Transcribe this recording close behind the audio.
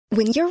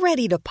When you're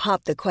ready to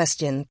pop the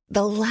question,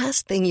 the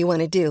last thing you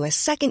want to do is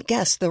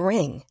second-guess the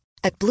ring.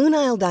 At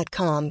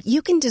BlueNile.com,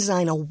 you can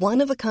design a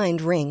one-of-a-kind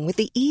ring with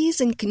the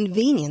ease and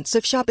convenience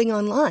of shopping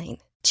online.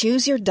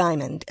 Choose your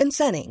diamond and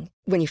setting.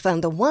 When you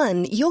find the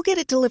one, you'll get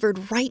it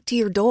delivered right to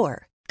your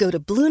door. Go to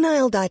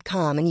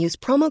BlueNile.com and use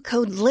promo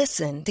code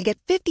LISTEN to get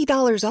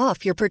 $50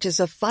 off your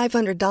purchase of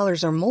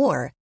 $500 or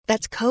more.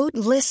 That's code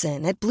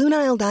LISTEN at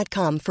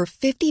BlueNile.com for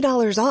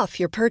 $50 off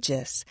your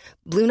purchase.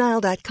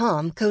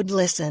 BlueNile.com, code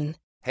LISTEN.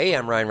 Hey,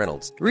 I'm Ryan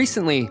Reynolds.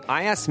 Recently,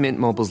 I asked Mint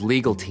Mobile's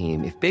legal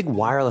team if big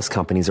wireless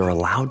companies are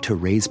allowed to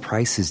raise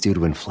prices due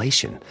to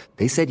inflation.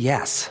 They said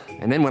yes.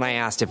 And then when I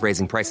asked if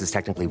raising prices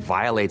technically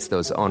violates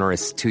those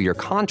onerous two-year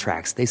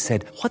contracts, they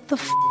said, "What the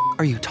f***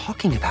 are you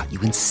talking about,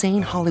 you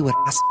insane Hollywood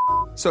ass?"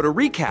 So to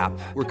recap,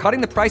 we're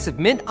cutting the price of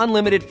Mint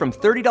Unlimited from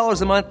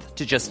 $30 a month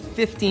to just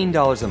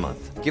 $15 a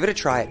month. Give it a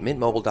try at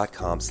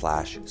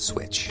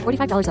mintmobile.com/switch.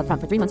 $45 up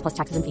front for 3 months plus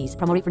taxes and fees.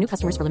 Promo rate for new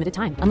customers for limited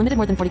time. Unlimited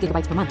more than 40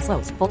 gigabytes per month.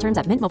 Slows full terms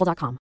at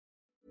mintmobile.com.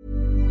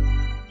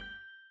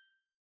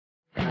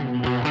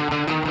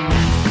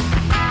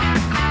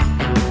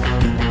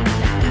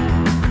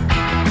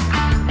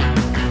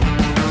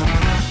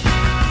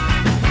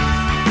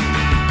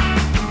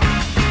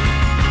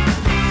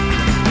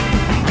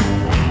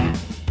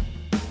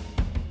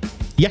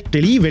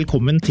 Hjertelig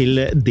velkommen til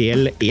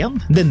del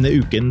 1, denne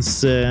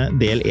ukens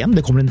del 1.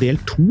 Det kommer en del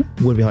 2,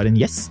 hvor vi har en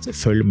gjest.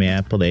 Følg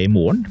med på det i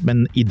morgen.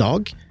 Men i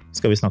dag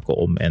skal vi snakke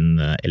om en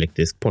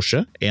elektrisk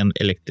Porsche, en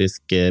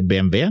elektrisk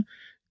BMW.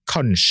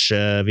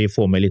 Kanskje vi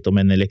får med litt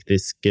om en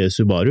elektrisk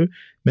Subaru.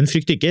 Men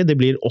frykt ikke, det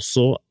blir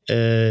også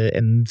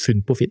en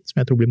funn på Finn,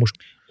 som jeg tror blir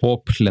morsomt.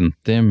 Og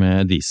plenty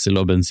med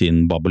diesel- og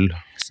bensinbabbel.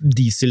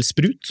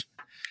 Dieselsprut.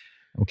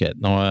 Ok,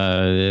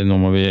 nå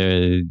må vi...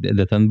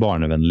 Dette en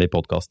barnevennlig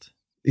podcast.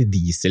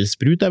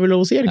 Dieselsprut vel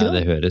lov å si, det ikke det?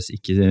 Nei, det høres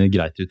ikke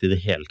greit ut i det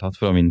hele tatt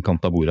fra min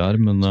kant av bordet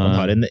her, men... Hvis man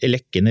har en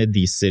lekkende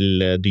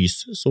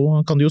dieseldys,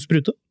 så kan det jo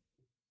sprute.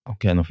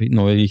 Ok, nå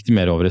gikk det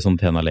mer over i sånn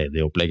Tena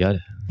Lady-opplegg her.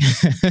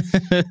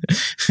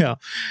 Ja,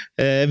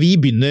 vi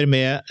begynner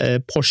med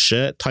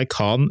Porsche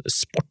Taycan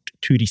Sport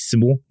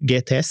Turismo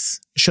GTS.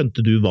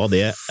 Skjønte du hva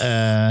det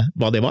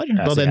var,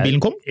 da den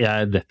bilen kom?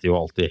 Jeg detter jo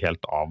alltid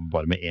helt av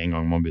bare med en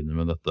gang man begynner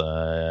med dette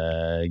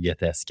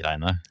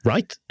GTS-greiene.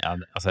 Right? Ja,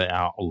 altså, jeg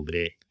har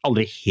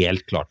aldri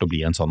helt klart å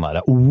bli en sånn der,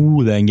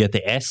 det en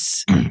GTS.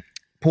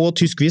 På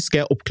tyskvis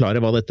skal jeg oppklare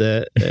hva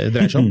dette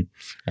dreier seg om.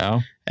 Ja.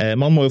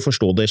 Man må jo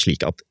forstå det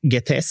slik at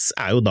GTS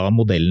jo da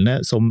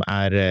modellene som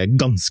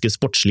ganske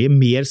sportslige,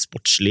 mer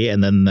sportslige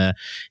enn en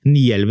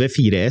 911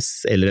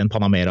 4S eller en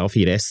Panamera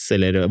 4S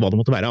eller hva det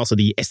måtte være. Altså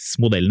de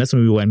S-modellene som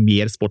jo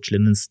mer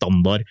sportslige enn en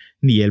standard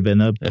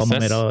 911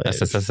 Panamera.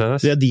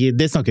 SSS?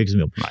 Det snakker vi ikke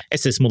så mye om. Nei.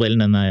 SS-modellen,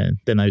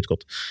 den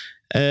utgått.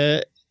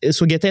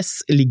 Så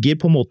GTS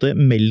ligger på en måte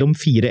mellom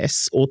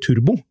 4S og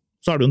Turbo.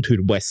 Så har du en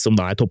Turbo S som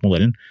da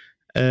toppmodellen.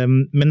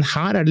 Men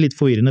her det litt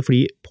forvirrende,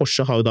 fordi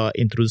Porsche har jo da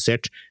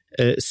introdusert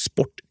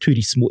Sport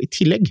Turismo i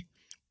tillegg,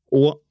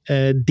 og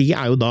det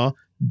jo da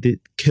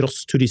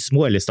Cross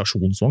Turismo, eller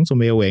stasjonsvogn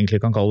som vi jo egentlig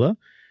kan kalle det,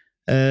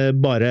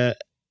 bare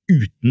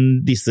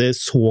uten disse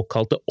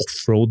såkalte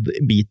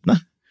offroad-bitene.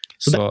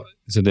 Så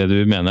det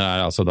du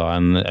mener altså da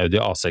en Audi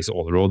A6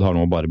 Allroad har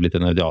nå bare blitt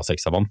en Audi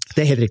A6 Avant?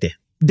 Det helt riktig.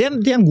 Det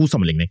en god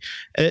sammenligning.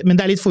 Men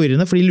det litt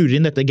forvirrende, for de lurer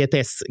inn dette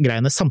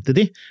GTS-greiene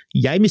samtidig.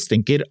 Jeg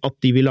mistenker at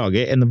de vil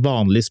lage en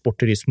vanlig Sport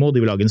Turismo, de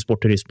vil lage en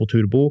Sport Turismo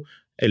Turbo,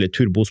 eller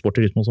Turbo Sport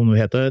Turismo som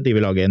det heter, de vil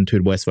lage en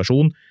Turbo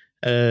S-versjon.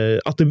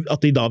 At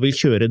de da vil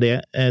kjøre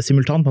det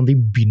simultant, at de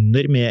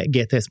begynner med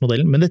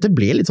GTS-modellen. Men dette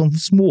ble litt sånn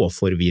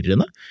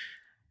småforvirrende.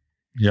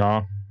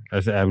 Ja,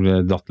 jeg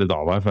ble datt litt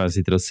av her, for jeg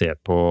sitter og ser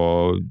på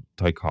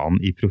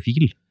Taycan i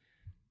profil.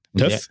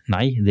 Tøff?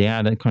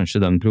 Det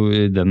kanskje den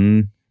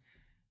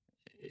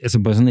altså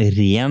på en sånn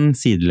ren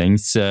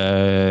sidelengs,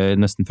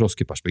 nesten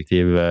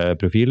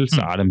froskeperspektiv-profil,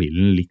 så den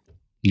bilen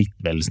litt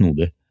vel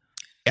snodig.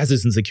 Jeg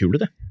synes den ser kul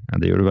ut, det. Ja,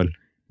 det gjør det vel.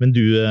 Men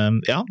du,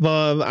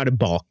 hva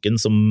det baken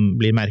som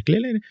blir merkelig,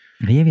 eller?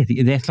 Nei, jeg vet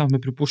ikke. Det et eller annet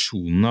med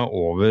proporsjonene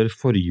over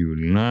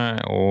forhjulene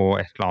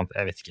og et eller annet,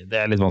 jeg vet ikke. Det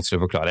litt vanskelig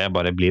å forklare. Jeg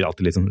bare blir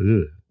alltid litt sånn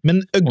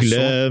Men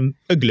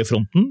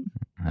øglefronten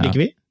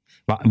liker vi?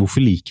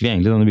 Hvorfor liker vi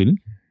egentlig denne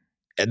bilen?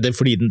 Det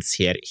fordi den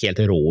ser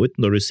helt rå ut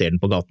når du ser den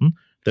på gaten.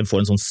 Den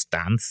får en sånn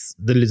stance.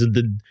 Det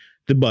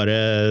bare...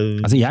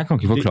 Altså, jeg kan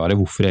ikke forklare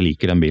hvorfor jeg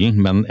liker den bilen,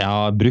 men jeg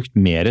har brukt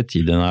mer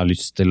tid enn jeg har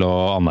lyst til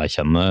å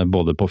anerkjenne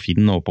både på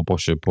Finn og på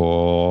Porsche på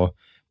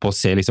å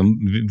se liksom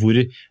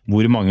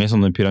hvor mange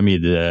sånne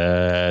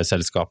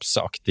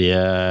pyramideselskapsaktige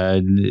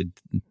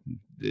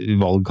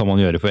valg kan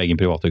man gjøre for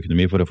egen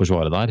privatøkonomi for å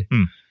forsvare det her.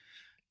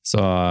 Så...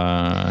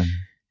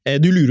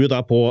 Du lurer jo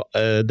da på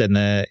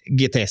denne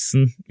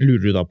GTS-en,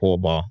 lurer du da på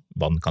hva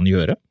den kan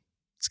gjøre?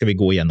 Skal vi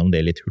gå gjennom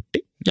det litt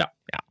hurtig? Ja.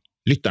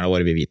 Lytterne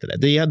våre vil vite det.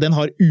 Den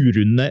har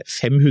urunde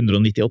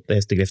 598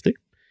 hestekrefter.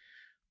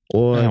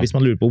 Og hvis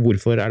man lurer på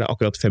hvorfor det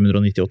akkurat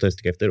 598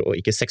 hestekrefter og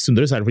ikke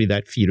 600, så det fordi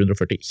det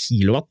 440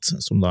 kilowatt,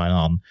 som da en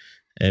annen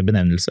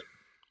benevnelse.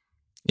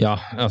 Ja,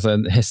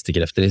 altså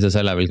hestekrefter I seg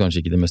selv vel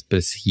kanskje ikke det mest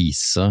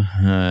presise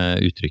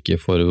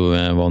uttrykket for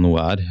hva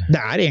noe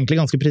Det egentlig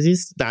ganske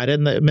presist,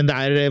 men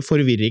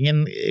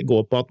forvirringen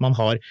går på at man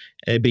har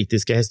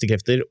britiske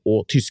hestekrefter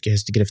og tyske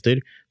hestekrefter,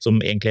 som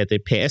egentlig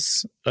heter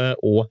PS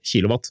og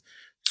kilowatt.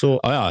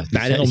 Så det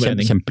en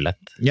omregning.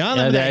 Kjempelett. Ja,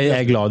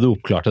 jeg glad du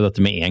oppklarte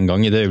dette med en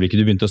gang I det øyeblikket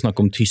du begynte å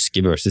snakke om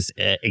tyske versus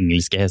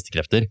engelske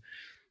hestekrefter.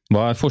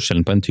 Hva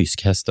forskjellen på en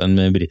tysk hest og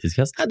en britisk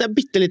hest? Det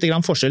bitte litt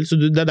grann forskjell, så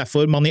det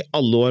derfor man I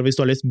alle år, hvis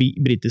du har lest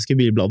britiske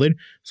bilblader,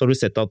 så har du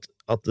sett at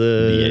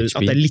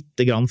det litt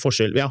grann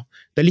forskjell,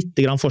 det litt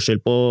grann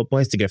forskjell på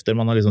hestekrefter,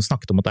 man har liksom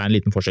snakket om at det en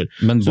liten forskjell.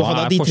 Men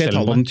hva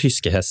forskjellen på den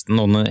tyske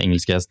hesten og den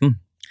engelske hesten?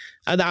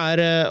 Det var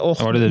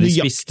det de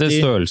spiste,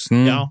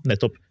 størrelsen? Ja,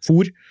 nettopp.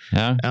 Fôr,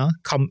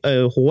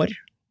 hår,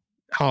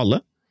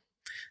 hale.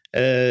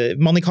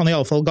 Man kan I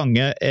alle fall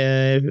gange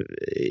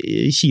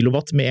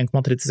kilowatt med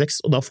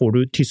 1,36, og da får du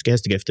tyske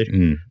hestekrefter.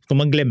 Så kan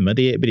man glemme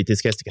de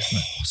britiske hestekreftene.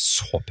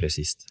 Så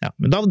presist. Ja,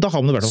 men da har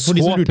man det hvert fall.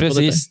 Så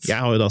presist!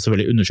 Jeg har jo da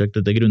selvfølgelig undersøkt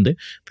dette grundig,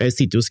 for jeg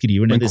sitter jo og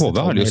skriver ned disse tallene. Men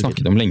KV har du jo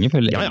snakket om lenge for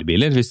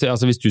elbiler.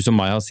 Hvis du som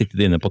meg har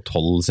sittet inne på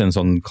 12 sin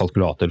sånn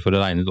kalkulator for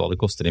å regne hva det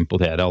koster å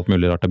importere alt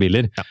mulig rart av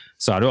biler,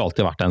 så har det jo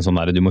alltid vært en sånn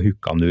der, du må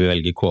hukke om du vil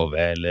velge KV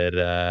eller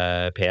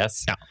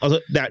PS. Ja, altså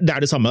det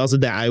det samme,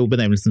 altså det jo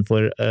benevnelsen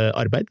for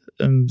arbeid,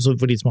 så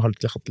for de som har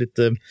hatt litt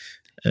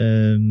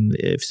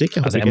fysikk.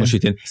 Jeg må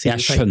skyte inn. Jeg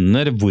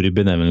skjønner hvor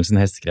benevnelsen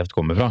hestekreft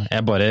kommer fra.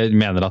 Jeg bare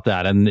mener at det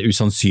en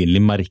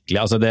usannsynlig merkelig.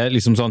 Altså det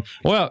liksom sånn,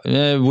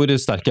 hvor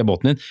sterk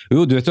båten din?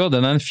 Jo, du vet jo,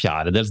 den en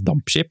fjerdedels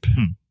dampskip.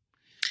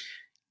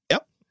 Ja,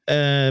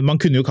 man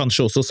kunne jo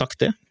kanskje også sagt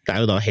det. Det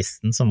jo da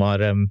hesten som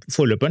var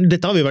forløperen.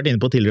 Dette har vi vært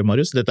inne på tidligere,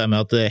 Marius. Dette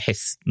med at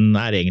hesten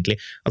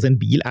egentlig, altså en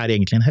bil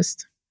egentlig en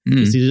hest.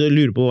 Hvis du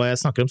lurer på hva jeg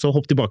snakker om, så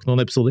hopp tilbake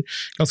noen episoder.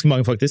 Ganske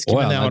mange faktisk,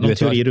 men jeg har noen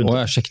teorier rundt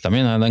det. Sjekk deg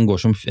min,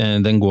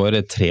 den går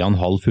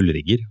 3,5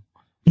 fullrigger.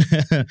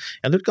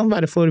 Ja, det kan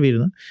være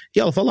forvirrende.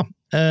 I alle fall da,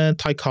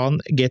 Taycan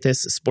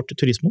GTS Sport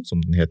Turismo, som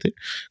den heter,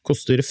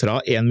 koster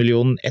fra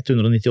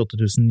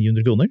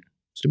 1.198.900 kroner.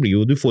 Så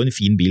du får en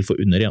fin bil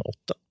for under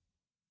 1,8.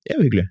 Det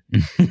jo hyggelig.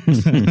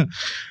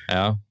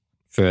 Ja,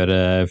 før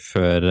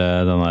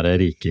den der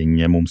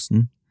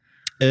riking-momsen.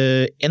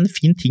 En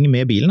fin ting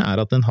med bilen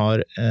at den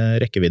har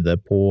rekkevidde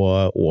på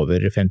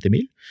over 50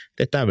 mil.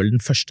 Dette vel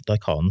den første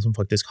Taycanen som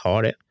faktisk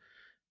har det.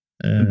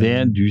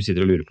 Det du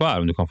sitter og lurer på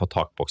om du kan få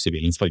takboks I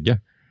bilens farge.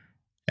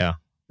 Ja,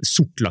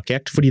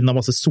 sortlakkert, fordi den har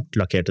masse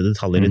sortlakkerte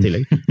detaljer I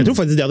tillegg. Jeg tror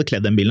faktisk de hadde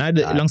kledd den bilen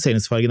her.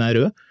 Lanseringsfargen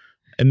rød,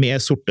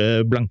 med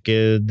sorte,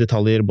 blanke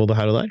detaljer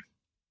både her og der.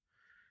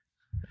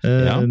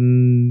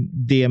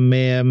 Det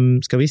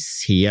med, skal vi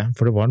se,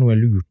 for det var noe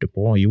jeg lurte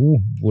på,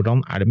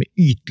 hvordan det med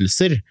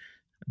ytelser?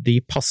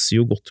 De passer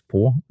jo godt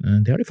på,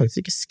 det har de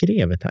faktisk ikke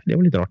skrevet her, det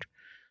var litt rart.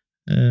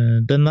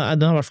 Den har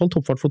I hvert fall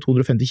toppfart for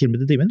 250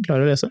 km/t,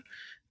 klarer å lese.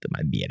 Det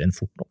mer enn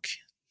fort nok,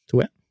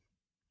 tror jeg.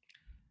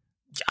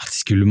 Ja, det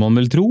skulle man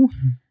vel tro.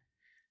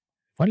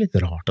 Det var litt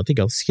rart at de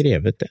ikke hadde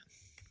skrevet det.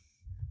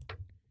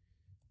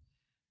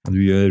 Du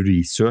gjør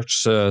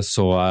research,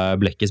 så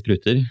blekket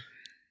spruter.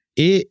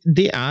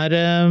 Det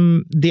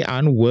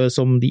noe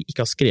som de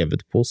ikke har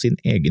skrevet på sin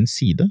egen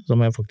side,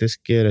 som jeg faktisk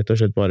rett og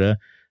slett bare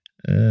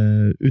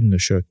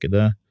undersøke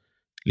det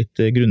litt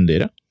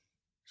grundigere.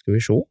 Skal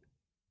vi se?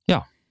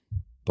 Ja.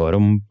 Jeg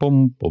finner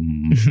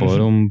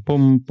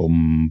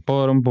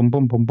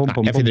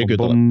ikke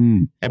ut av det.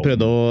 Jeg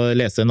prøvde å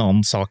lese en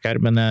annen sak her,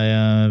 men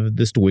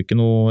det sto ikke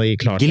noe I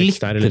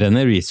klartekst der.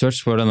 Glittrende research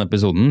for denne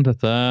episoden.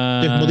 Dette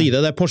må de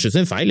det er Porsche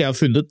sin feil. Jeg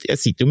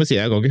sitter jo med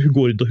siden, jeg kan ikke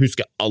gå rundt og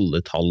huske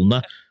alle tallene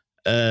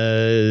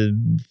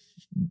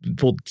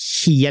på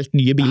helt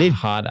nye biler.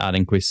 Her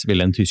en quiz.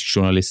 Ville en tysk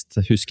journalist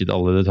husket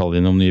alle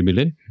detaljene om nye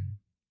biler?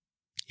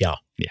 Ja.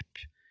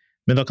 Yep.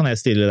 Men da kan jeg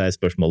stille deg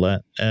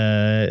spørsmålet.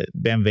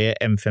 BMW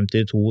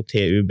M52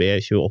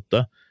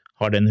 TUB28,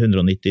 har den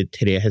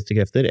 193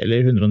 hestekrefter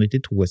eller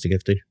 192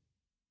 hestekrefter?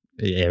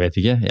 Jeg vet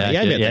ikke.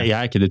 Jeg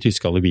ikke det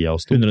tyske alibiet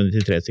av oss to.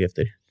 193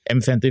 hestekrefter.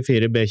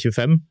 M54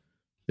 B25,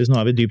 hvis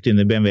nå vi dypt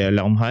inne I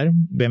BMW-land her,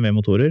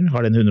 BMW-motorer,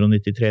 har den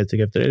 193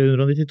 hestekrefter eller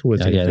 192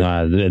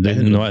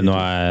 hestekrefter? Nå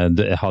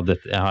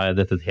har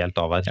dette et helt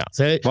avvær. Ja,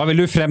 hva vil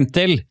du frem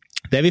til?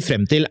 Det jeg vil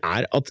frem til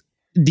at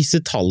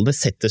disse tallene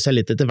setter seg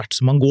litt etter hvert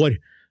som man går.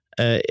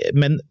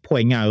 Men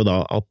poenget jo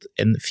da at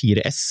en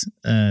 4S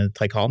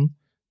Taycan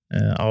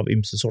av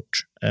ymse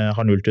sort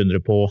har 0-100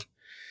 på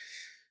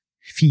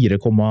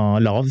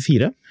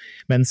 4,4,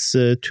 mens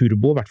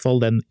Turbo, I hvert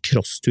fall den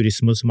Cross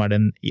Turismo som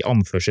den I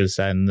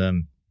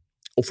anførselstegn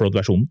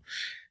offroad-versjonen,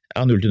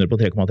 har 0-100 på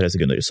 3,3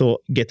 sekunder. Så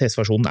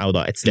GTS-versjonen jo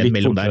da et sted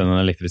mellom der. Litt fortere enn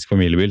en elektrisk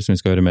familiebil som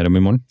vi skal høre mer om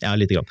I morgen? Ja,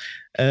 litt grann.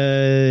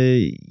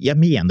 Jeg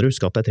mener å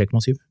huske at det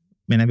 3,7.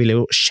 Men jeg ville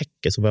jo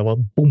sjekke så jeg var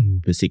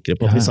bombesikre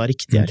på at vi sa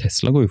riktig her.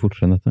 Tesla går jo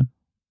fortere enn dette.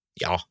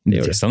 Ja, det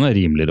gjør det. Teslaen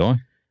rimelig da.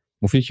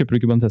 Hvorfor kjøper du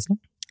ikke bare en Tesla?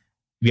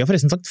 Vi har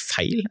forresten sagt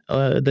feil.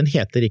 Den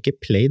heter ikke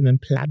Plaid, men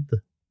Plaid.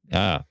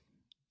 Ja,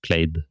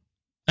 Plaid.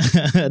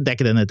 Det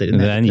ikke den heter.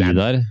 Det en I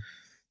der.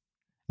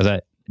 Altså,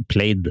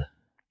 Plaid.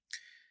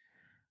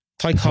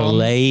 Taycan.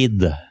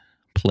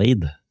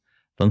 Plaid.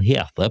 Den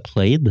heter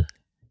Plaid.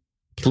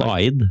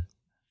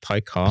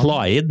 Taycan.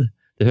 Plaid.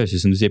 Det høres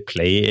ut som du sier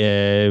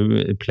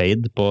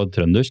Plaid på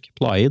trøndersk.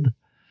 Plaid.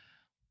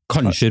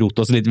 Kanskje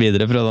rote oss litt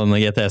videre fra denne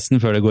GTS-en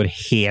før det går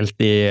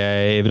helt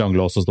i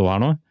vranglås å stå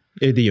her nå?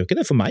 Det gjør ikke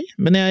det for meg,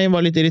 men jeg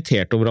var litt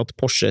irritert over at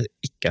Porsche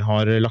ikke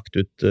har lagt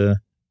ut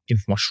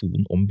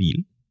informasjon om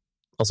bilen.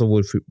 Altså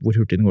hvor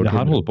hurtig den går. Det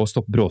her holder på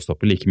å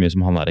bråstoppe like mye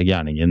som han der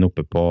gærningen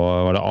oppe på,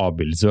 var det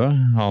Abildsø?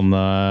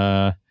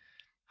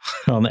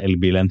 Han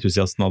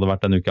elbilentusiasten hadde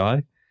vært denne uka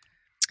her.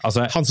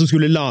 Altså, han som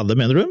skulle lade,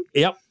 mener du?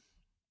 Ja.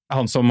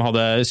 Han som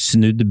hadde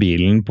snudd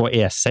bilen på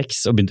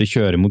E6 og begynte å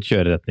kjøre mot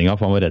kjøreretninga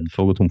for han var redd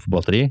for å gå tom for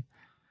batteri.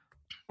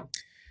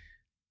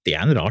 Det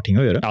en rar ting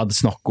å gjøre. Ja, det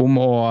snakk om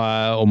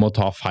å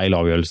ta feil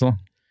avgjørelse.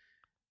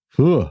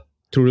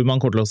 Tror du man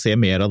kommer til å se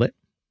mer av det?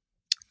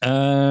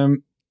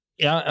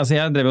 Ja, altså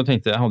jeg drev og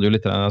tenkte, jeg hadde jo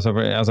litt,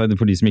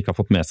 for de som ikke har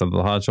fått med seg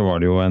det her, så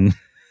var det jo en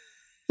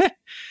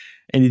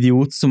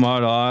idiot som har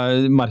da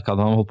merket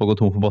at han holdt på å gå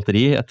tom for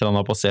batteri etter han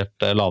har passert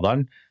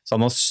laderen, så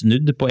han har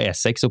snudd på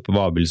E6 oppe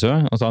ved Abildsø,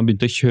 og så har han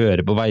begynt å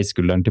kjøre på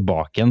veiskulderen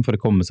tilbake igjen for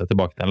å komme seg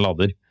tilbake til en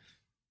lader.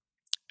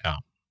 Ja.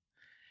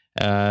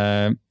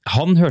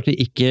 Han hørte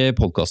ikke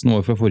podcasten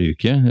vår fra forrige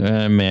uke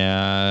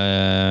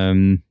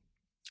med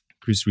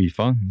Chris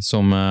Rifa,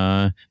 som,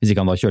 hvis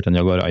ikke han da kjørte en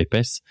Jaguar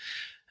I-Pace,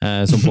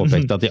 som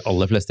påpekte at de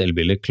aller fleste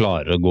elbiler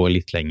klarer å gå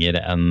litt lenger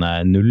enn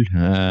 0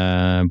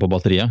 på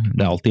batteriet.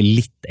 Det alltid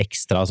litt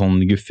ekstra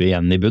sånn guffe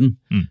igjen i bunn,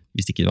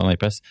 hvis ikke det var en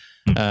I-Pace.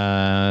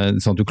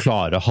 Sånn at du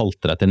klarer å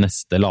halte deg til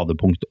neste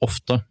ladepunkt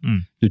ofte.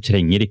 Du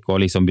trenger ikke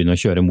å liksom begynne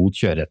å kjøre mot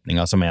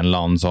kjøreretninga som en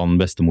eller annen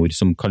sånn bestemor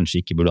som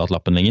kanskje ikke burde hatt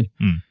lappen lenger.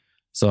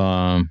 Så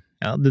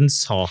ja, den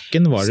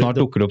saken var snart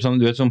dukker det opp sånn,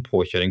 du vet sånn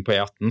påkjøring på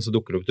E18, så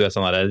dukker det opp, du vet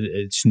sånn der,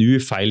 snu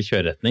feil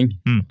kjøreretning.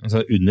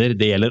 Altså under,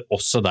 det gjelder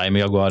også deg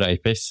med Jaguar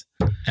I-Pace.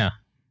 Ja,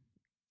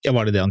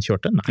 var det han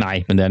kjørte?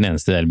 Nei, men det den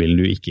eneste elbilen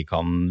du ikke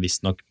kan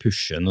visst nok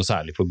pushe noe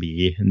særlig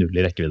forbi 0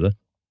 i rekkevidde.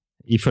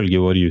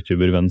 Ifølge vår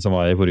YouTuber-venn som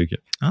var i forrige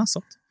uke. Ja,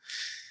 sant.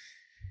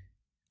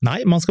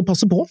 Nei, man skal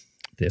passe på.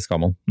 Det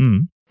skal man.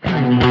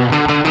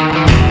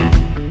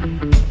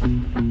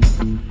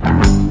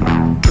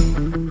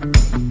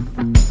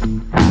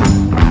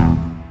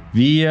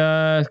 Vi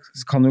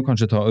kan jo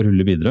kanskje ta og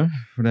rulle videre,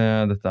 for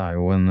dette er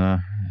jo en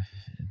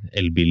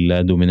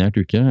elbil-dominert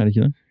uke, er det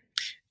ikke det?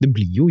 Det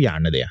blir jo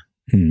gjerne det.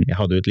 Jeg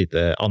hadde jo et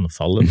lite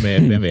anfall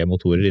med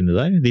BMW-motorer inni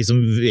der. De som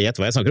vet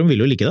hva jeg snakker om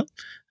vil jo like det.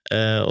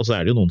 Og så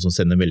er det jo noen som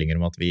sender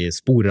meldinger om at vi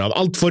sporer av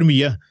alt for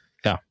mye.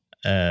 Ja.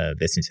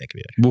 Det synes jeg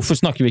ikke vi gjør.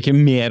 Hvorfor snakker vi ikke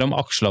mer om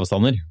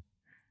aksjeavstander?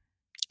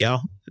 Ja,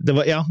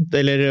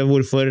 eller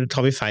hvorfor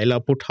tar vi feil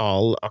av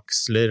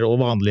portalaksler og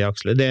vanlige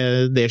aksler?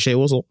 Det skjer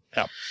jo også.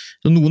 Ja.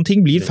 Så noen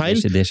ting blir feil.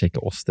 Det skjer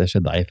ikke oss, det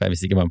skjer deg, for jeg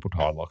visste ikke hva en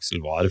portalaksel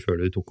var før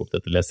du tok opp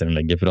dette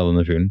leserinnlegget fra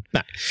denne fyren.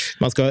 Nei,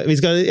 jeg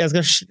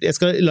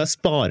skal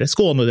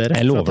skåne dere.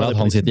 Jeg lover deg at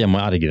han sitter hjemme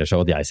og ergrer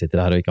seg at jeg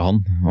sitter her og ikke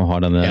han, og har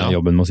denne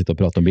jobben med å sitte og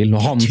prate om bil,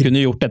 og han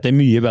kunne gjort dette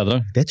mye bedre.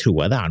 Det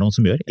tror jeg det er noen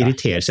som gjør.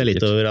 Irriterer seg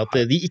litt over at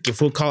de ikke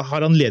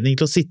har anledning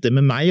til å sitte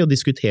med meg og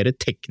diskutere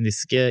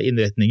tekniske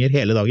innretninger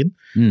hele dagen.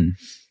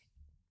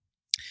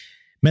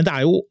 Men det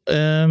er jo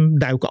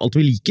ikke alt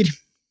vi liker,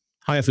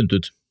 har jeg funnet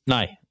ut.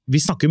 Nei. Vi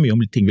snakker mye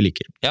om ting vi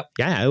liker. Ja.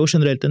 Jeg er jo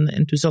generelt en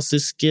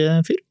entusiastisk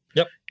fyr.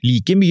 Ja.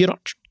 Liker mye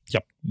rart. Ja.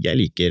 Jeg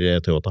liker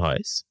Toyota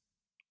HS.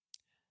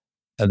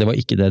 Ja, det var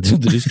ikke det jeg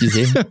trodde du skulle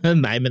si.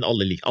 Nei, men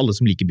alle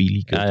som liker bil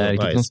liker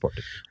Toyota HS.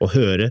 Å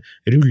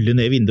rulle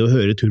ned vinduet og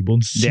høre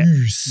turboen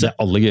suse. Det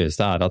aller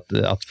gøyeste er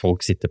at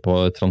folk sitter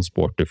på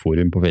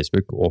transporterforum på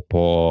Facebook og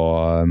på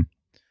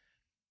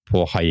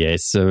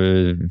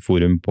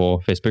Hi-Ace-forum på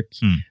Facebook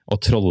og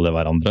troller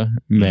hverandre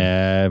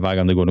med hver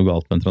gang det går noe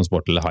galt med en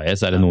transport eller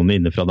Hi-Ace, er det noen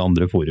inne fra det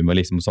andre forumet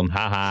liksom sånn,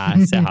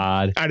 se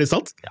her. Er det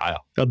sant? Ja.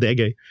 Ja, det er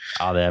gøy.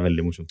 Ja, det er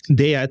veldig morsomt.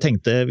 Det jeg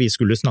tenkte vi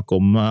skulle snakke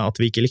om at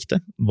vi ikke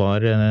likte,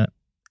 var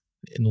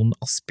noen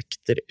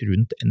aspekter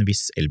rundt en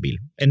viss elbil.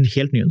 En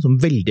helt ny, som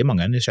veldig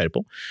mange er nysgjerrig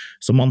på.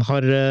 Som man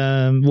har,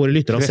 våre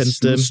lyttere har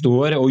sendt... Pressen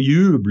står og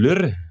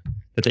jubler.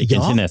 Dette er ikke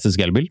en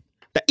kinesisk elbil.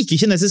 Det er ikke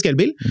kinesisk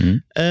elbil.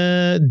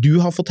 Du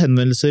har fått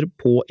henvendelser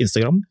på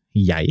Instagram.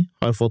 Jeg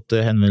har fått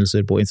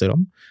henvendelser på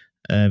Instagram.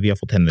 Vi har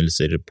fått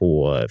henvendelser på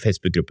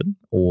Facebook-gruppen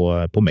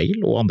og på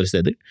mail og andre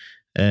steder.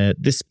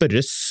 Det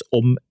spørres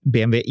om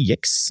BMW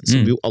iX,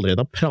 som vi jo allerede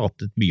har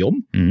pratet mye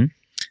om.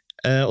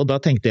 Og da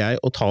tenkte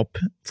jeg å ta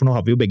opp, for nå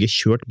har vi jo begge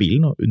kjørt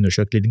bilen og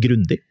undersøkt litt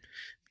grundig.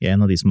 Jeg er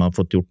en av de som har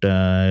fått gjort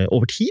det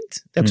over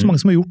tid. Det er ikke så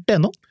mange som har gjort det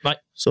ennå. Nei,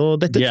 så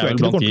dette de er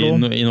vel blant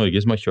de i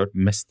Norge som har kjørt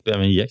mest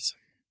BMW iX.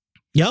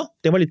 Ja,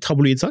 det var litt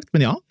tabloid sagt,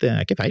 men ja, det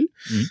er ikke feil.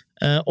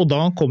 Og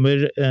da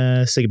kommer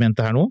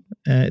segmentet her nå.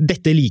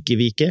 Dette liker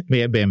vi ikke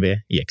med BMW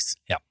iX.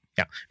 Ja.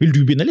 Vil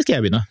du begynne, eller skal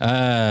jeg begynne?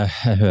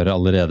 Jeg hører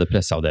allerede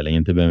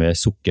presseavdelingen til BMW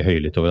sukke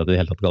høylytt over at de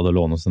helt tatt gadd å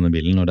låne oss denne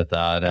bilen, når dette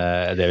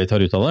er det vi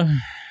tar ut av det.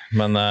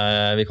 Men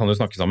vi kan jo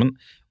snakke sammen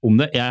om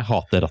det. Jeg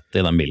hater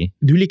rattet i den bilen.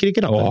 Du liker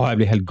ikke rattet?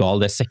 Jeg blir helt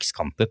gal, det er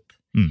sekskantet.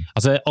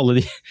 Altså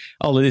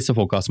alle disse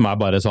folka som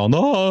bare sånn,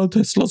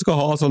 Tesla skal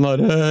ha sånn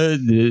der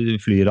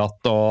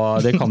flyratt,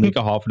 og det kan de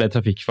ikke ha for det er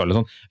trafikkfarlig og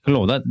sånn. Jeg kan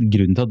love deg,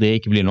 grunnen til at det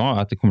ikke blir nå,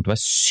 er at det kommer til å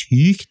være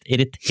sykt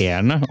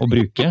irriterende å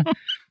bruke.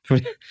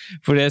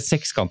 For det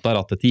sekskanta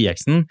rattet til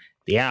iX-en,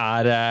 det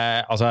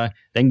altså,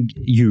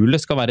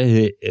 hjulet skal være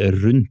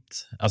rundt.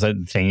 Altså,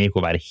 det trenger ikke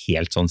å være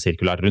helt sånn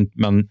sirkulært rundt,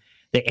 men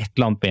det er et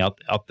eller annet med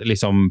at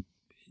liksom,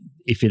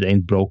 if it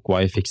ain't broke,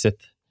 why fix it?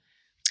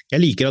 Jeg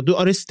liker at du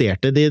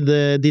arresterte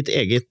ditt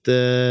eget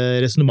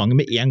resonemang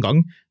med en gang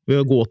ved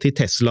å gå til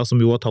Tesla,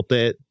 som jo har tatt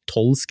det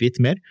 12 skritt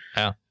mer.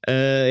 Ja.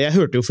 Jeg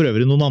hørte jo for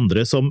øvrig noen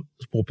andre som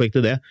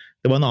påpekte det.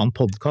 Det var en annen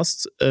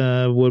podcast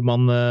hvor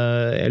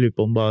jeg lurer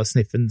på om det var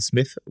Sniffen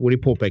Smith, hvor de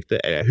påpekte,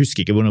 jeg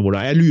husker ikke hvor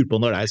det er, jeg lurer på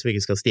om det er så vi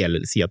ikke skal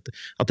si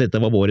at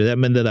dette var vår idé,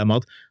 men det der med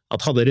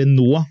at hadde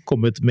Renault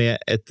kommet med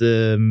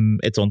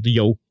et sånt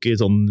yoke,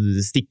 sånn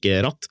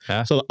stikkeratt,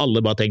 så hadde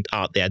alle bare tenkt,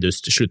 det er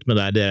dust, slutt med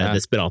det er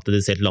desperate,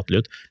 det ser helt latterlig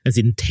ut. Men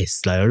siden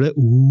Tesla gjør det,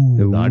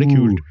 da er det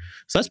kult.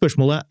 Så er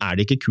spørsmålet, er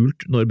det ikke kult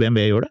når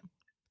BMW gjør det?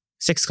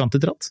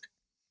 Sekskantet ratt?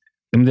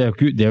 Men det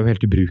er jo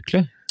helt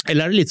ubrukelig.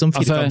 Eller er det litt som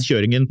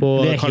firkantkjøringen på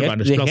Carl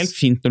Berners plass? Det er helt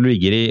fint når du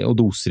ligger og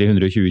doser i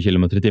 120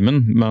 km i timen,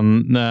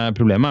 men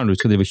problemet er når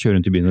du skal drive og kjøre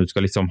rundt i byen, og du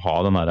skal liksom ha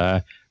den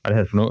der, hva er det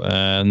helt for noe,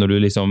 når du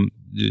liksom,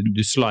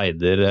 du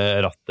slider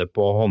rattet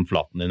på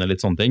håndflaten din og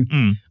litt sånne ting,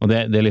 og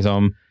det er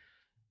liksom,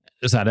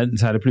 så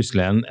er det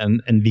plutselig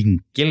en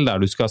vinkel der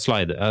du skal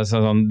slide,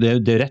 altså sånn,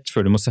 det er rett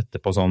før du må sette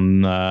på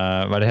sånn,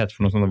 hva er det heter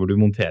for noe, sånn hvor du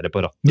monterer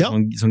på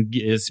rattet, sånn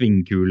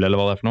svingkule eller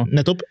hva det er for noe?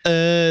 Nettopp,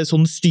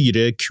 sånn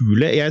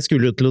styrekule, jeg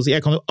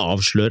kan jo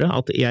avsløre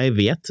at jeg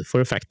vet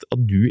for a fact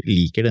at du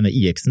liker denne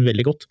iX-en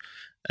veldig godt.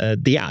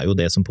 Det er jo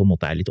det som på en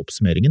måte er litt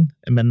oppsummeringen,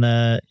 men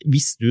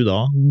hvis du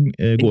da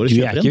går og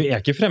kjøper den... Jeg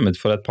er ikke fremmed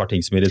for et par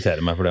ting som irriterer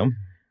meg for det om.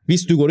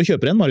 Hvis du går og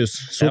kjøper en, Marius,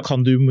 så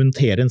kan du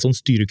montere en sånn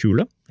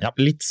styrekule.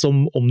 Litt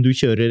som om du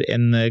kjører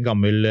en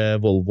gammel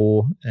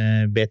Volvo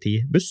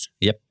B10-buss.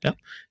 Ja.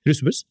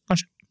 Russebuss,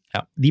 kanskje.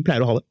 Ja. De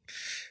pleier å ha det.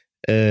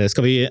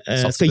 Skal jeg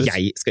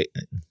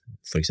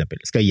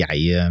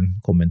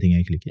komme med en ting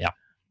jeg ikke liker? Ja.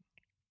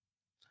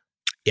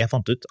 Jeg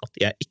fant ut at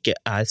jeg ikke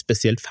er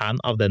spesielt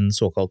fan av den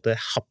såkalte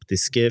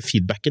haptiske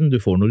feedbacken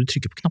du får når du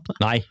trykker på knappene.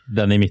 Nei,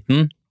 den i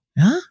midten.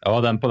 Ja,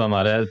 den på den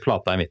der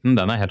plata i midten,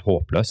 den er helt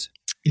håpløs.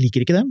 Jeg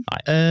liker ikke det.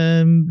 Nei,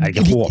 det er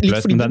ikke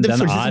håpløst, men den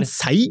føles sånn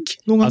seig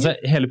noen ganger. Altså,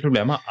 hele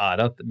problemet er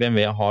at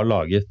BMW har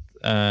laget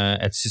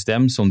et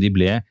system som de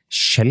ble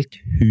skjelt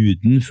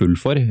huden full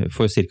for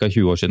ca.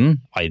 20 år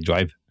siden,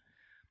 iDrive.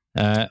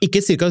 Ikke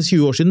ca.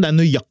 20 år siden, det er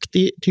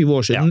nøyaktig 20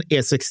 år siden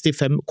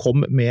E65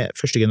 kom med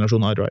første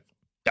generasjon iDrive.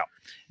 Ja,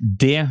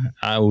 det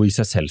er jo i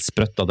seg selv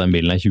sprøtt at den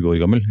bilen er 20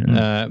 år gammel,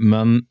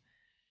 men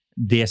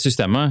det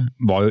systemet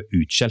var jo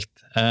utskjelt.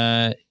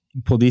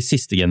 På de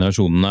siste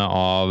generasjonene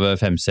av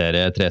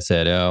 5-serie,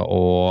 3-serie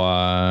og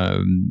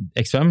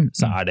X5,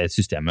 så er det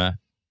systemet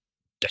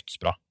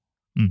dødsbra.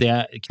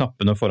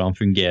 Knappene foran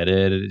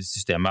fungerer,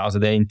 systemet, altså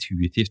det er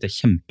intuitivt, det er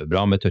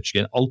kjempebra med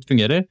touchscreen, alt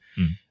fungerer.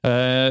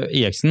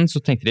 I X-en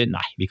så tenkte de,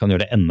 nei, vi kan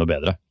gjøre det enda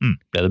bedre.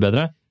 Ble det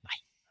bedre? Nei.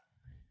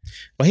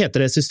 Hva heter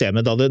det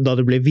systemet da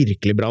det ble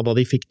virkelig bra, da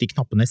de fikk de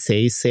knappene C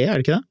i C, er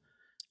det ikke det?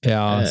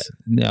 Ja,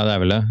 det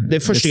er vel det. Det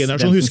første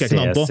generasjon husker jeg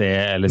ikke navn på,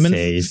 men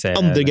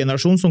andre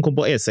generasjon som kom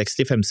på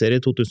E65-serie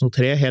i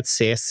 2003 het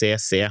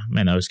CCC,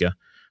 mener jeg å huske.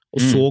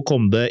 Og så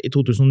kom det i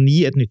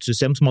 2009 et nytt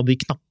system som hadde de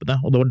knappene,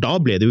 og da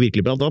ble det jo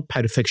virkelig bra, da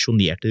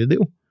perfeksjonerte de det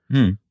jo.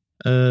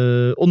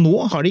 Og nå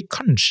har de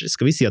kanskje,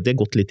 skal vi si at de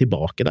har gått litt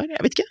tilbake der,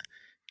 jeg vet ikke.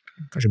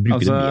 Kanskje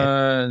bruke det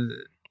mer.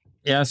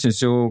 Jeg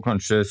synes jo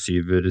kanskje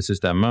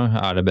 7-systemet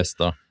er det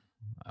beste,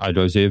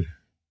 iDrive 7.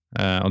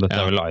 Og dette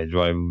er vel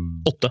iDrive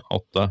 8. Og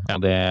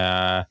det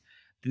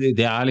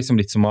er liksom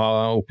litt som å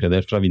ha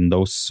oppgradert fra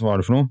Windows, hva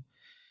er det for noe?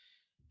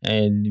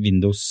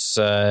 Windows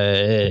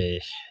det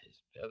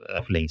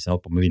er for lenge siden jeg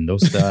holdt på med Windows,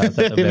 det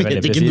ble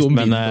veldig presist,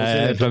 men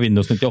fra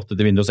Windows 98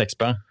 til Windows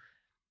XP,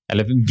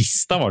 eller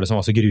Vista var det som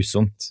var så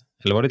grusomt,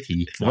 eller var det 10?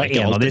 Det var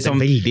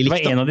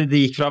en av de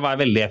gikk fra å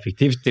være veldig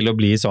effektivt til å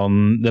bli sånn,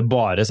 det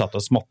bare satt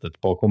og smattet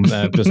på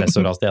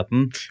prosessorhastigheten.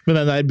 Men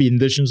den der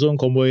bindersen som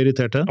kom og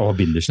irriterte?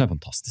 Bindersen er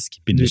fantastisk.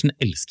 Bindersen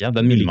elsker jeg.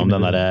 Den minner meg om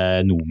den der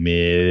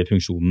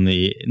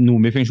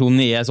Nomi-funksjonen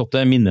i ES8,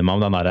 minner meg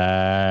om den der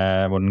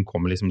hvor den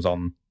kommer liksom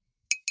sånn,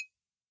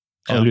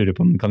 jeg lurer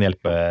på om den kan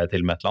hjelpe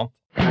til med et eller annet.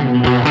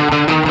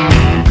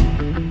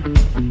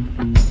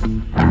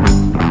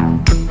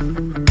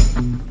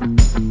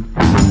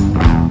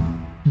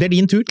 Det er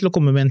din tur til å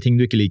komme med en ting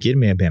du ikke liker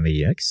med BMW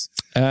iX.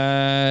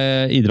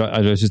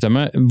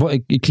 iDrive-systemet,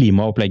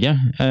 klimaopplegget.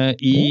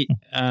 I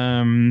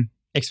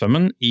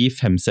X5-en, i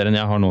 5-serien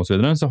jeg har nå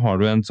så har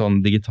du en sånn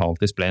digital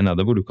display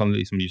nede, hvor du kan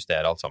liksom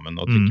justere alt sammen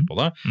og trykke på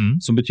det,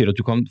 som betyr at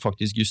du kan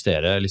faktisk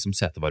justere liksom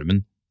setevarmen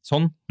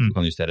sånn, du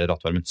kan justere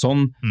rattvarmen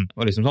sånn,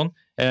 og liksom sånn.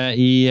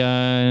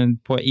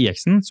 På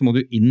iX-en så må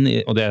du inn,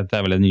 og det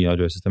er vel det nye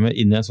iDrive-systemet,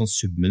 inn i en sånn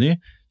submeny,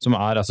 som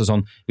er altså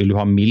sånn, vil du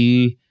ha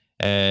mild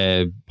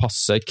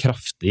passe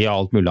kraftig og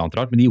alt mulig annet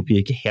rart, men de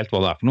oppgir ikke helt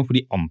hva det for noe, for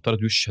de antar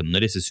at du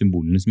skjønner disse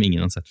symbolene som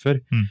ingen har sett før.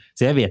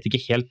 Så jeg vet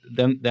ikke helt,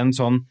 det er en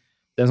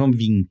sånn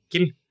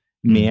vinkel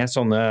med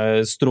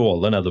sånne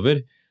stråler nedover,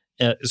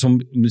 som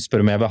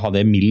spør om jeg vil ha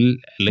det mild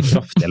eller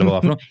kraftig eller hva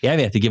det for noe. Jeg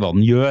vet ikke hva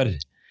den gjør.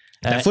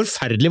 Det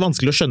forferdelig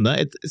vanskelig å skjønne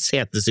et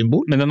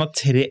setesymbol. Men den har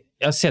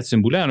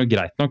setesymbolet noe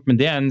greit nok, men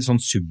det en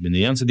sånn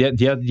submeny igjen, så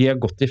de har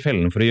gått i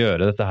fellen for å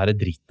gjøre dette her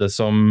drittet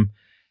som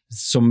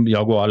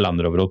Jaguar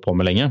Land Rover holdt på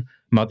med lenge,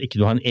 med at ikke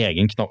du har en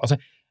egen knapp. Altså,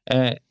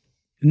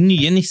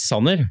 nye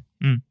Nissaner,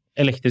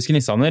 elektriske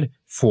Nissaner,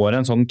 får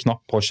en sånn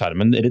knapp på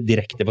skjermen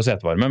direkte på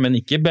setevarme, men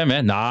ikke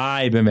BMW.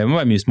 Nei, BMW må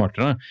være mye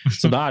smartere.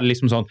 Så da det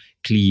liksom sånn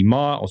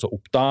klima, og så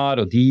opp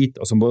der og dit,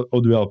 og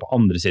du er på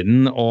andre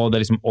siden, og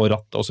det liksom, og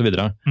ratt og så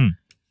videre.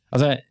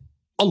 Altså,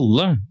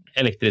 alle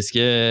elektriske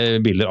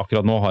biler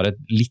akkurat nå har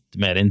et litt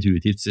mer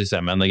intuitivt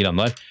system enn det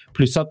greiene der.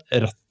 Pluss at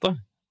rattet,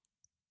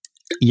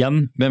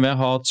 igjen, BMW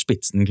har hatt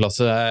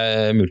Spitzenklasse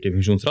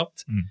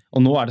multifunksjonsratt,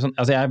 og nå det sånn,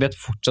 altså jeg vet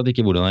fortsatt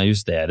ikke hvordan jeg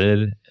justerer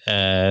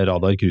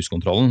radar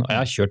cruise-kontrollen, og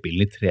jeg har kjørt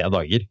bilen i 3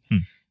 dager.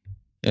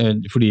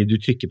 Fordi du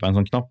trykker på en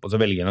sånn knapp, og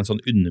så velger den en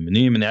sånn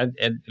undermeny, men jeg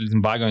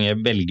liksom, hver gang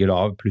jeg velger da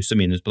pluss og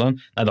minus på den,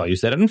 nei, da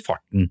justerer den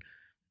farten.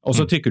 Og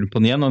så trykker du på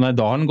den igjen, og nei,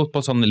 da har den gått på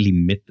sånn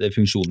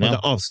limit-funksjon igjen.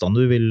 Det avstand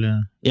du vil...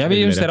 Jeg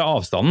vil justere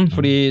avstanden,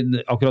 fordi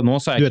akkurat nå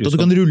så Du vet at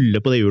du kan rulle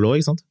på det hjulet også,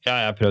 ikke sant? Ja,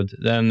 jeg har prøvd.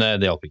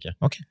 Det hjalp ikke.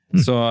 Okay.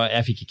 Så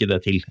jeg fikk ikke det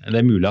til.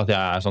 Det mulig at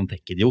jeg sånn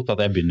tech-idiot, at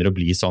jeg begynner å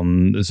bli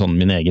sånn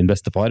min egen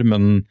bestefar,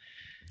 men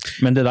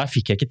det der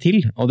fikk jeg ikke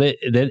til, og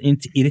det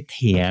en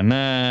irriterende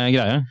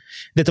greie.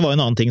 Dette var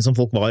en annen ting som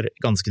folk var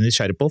ganske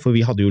nysgjerrig på, for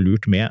vi hadde jo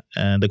lurt med,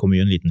 det kom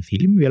jo en liten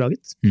film vi har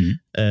laget,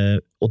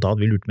 og da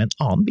hadde vi lurt med en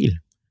annen bil.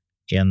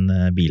 En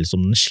bil som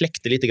den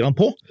slekter litt grann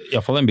på. I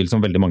hvert fall en bil som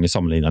veldig mange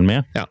sammenligner den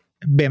med. Ja,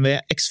 BMW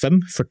X5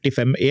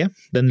 45e,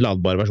 den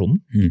ladbare versjonen.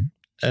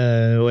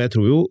 Og jeg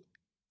tror jo,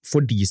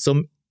 for de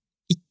som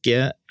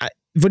ikke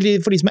for de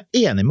som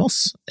enige med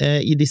oss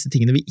i disse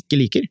tingene vi ikke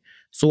liker,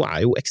 så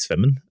jo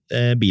X5-en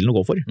bilen å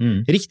gå for.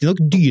 Riktig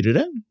nok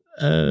dyrere.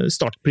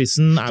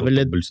 Startprisen vel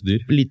dobbelt så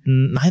dyr.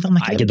 Liten... Nei, den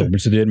ikke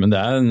dobbelt så dyr, men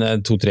det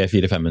 2, 3,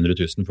 4, 500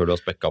 000 før du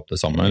har spekket opp det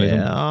samme.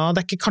 Liksom. Ja,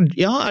 det ikke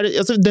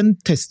altså, den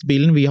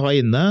testbilen vi har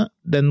inne,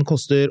 den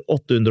koster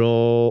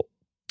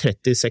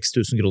 836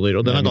 000 kroner,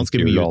 og den ganske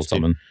mye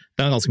utstyr.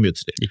 Den ganske mye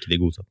utstyr. Ikke de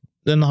godsatte.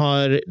 Den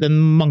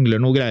mangler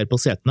noe greier på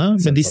setene,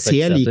 men de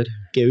ser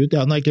like ut.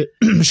 Ja, den har ikke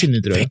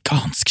skinninteriør.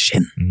 Vegansk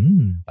skinn!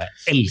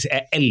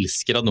 Jeg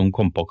elsker at noen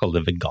kom på å kalle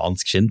det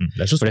vegansk skinn.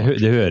 For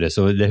det høres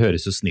så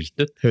snilt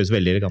ut. Det høres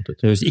veldig elegant ut.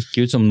 Det høres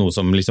ikke ut som noe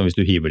som liksom, hvis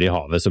du hiver det i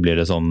havet, så blir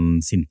det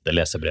sånn sinte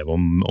lesebrev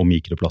om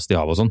mikroplast i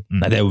havet og sånn.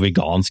 Nei, det jo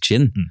vegansk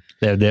skinn.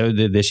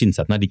 Det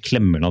skinnsettene her, de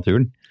klemmer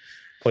naturen.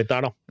 Point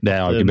da. Det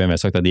har ikke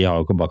BMW sagt, de har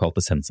jo bare kalt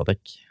det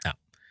Sensatec. Ja.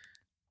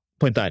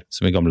 Point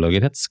som i gamle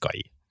dager het Sky.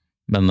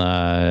 Men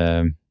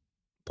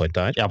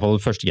pointet i hvert fall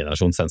første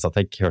generasjon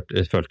Sensatec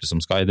føltes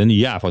som Sky. Det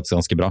nye faktisk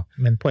ganske bra.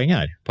 Men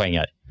poenget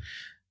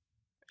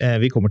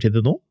vi kommer til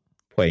det nå.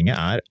 Poenget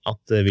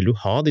at vil du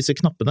ha disse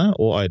knappene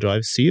og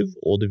iDrive 7,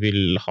 og du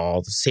vil ha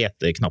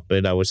seteknapper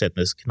der hvor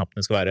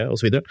knappene skal være, og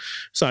så videre,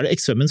 så det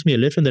X5-en som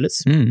gjelder fremdeles.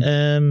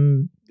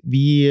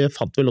 Vi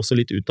fant vel også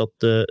litt ut at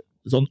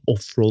sånn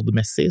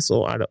offroad-messig så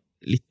det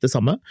litt det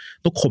samme.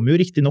 Nå kommer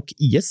jo riktig nok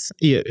IX,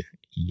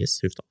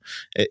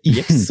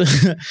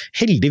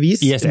 heldigvis.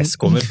 ISS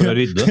kommer for å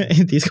rydde.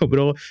 De kommer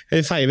å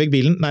feie vekk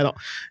bilen. Neida,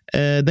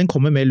 den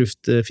kommer med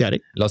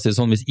luftfjæring. La oss si det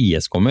sånn, hvis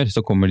IS kommer,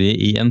 så kommer de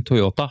i en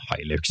Toyota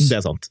Hilux.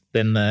 Det sant.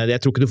 Jeg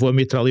tror ikke du får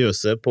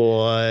mitraljøse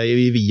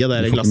via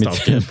det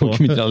glasstaket. Du får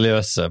ikke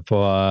mitraljøse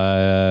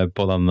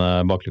på den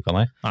bakluka,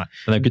 nei.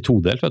 Den jo ikke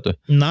todelt, vet du.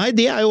 Nei,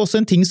 det jo også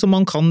en ting som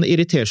man kan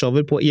irritere seg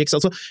over på IX.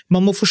 Altså,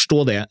 man må forstå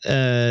det,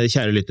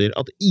 kjære lytter,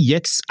 at IX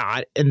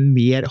en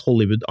mer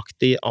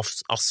Hollywood-aktig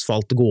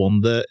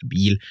asfaltgående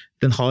bil.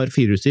 Den har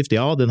firehjulsdrift,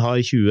 ja, den har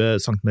 20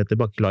 cm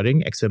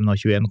bakkeklaring, X5 har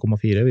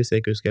 21,4 hvis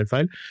jeg ikke husker helt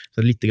feil, så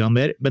litt grann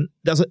mer, men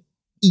altså,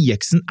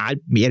 IX-en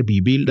mer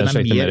bybil. Den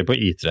slekter mer på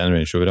i3 enn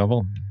Range Rover i hvert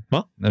fall.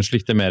 Hva? Den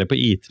slekter mer på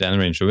i3 enn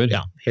Range Rover.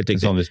 Ja, helt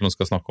riktig. Sånn hvis man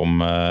skal snakke om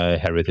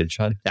heritage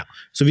her. Ja,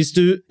 så hvis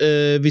du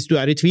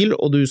i tvil,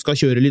 og du skal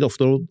kjøre litt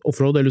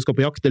offroad, eller du skal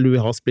på jakt, eller du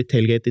vil ha split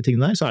tailgate i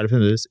tingene der, så det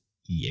fremdeles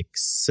IX,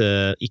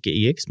 ikke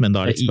IX, men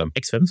da det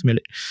X5 som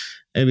gjelder.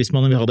 Hvis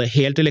man vil ha det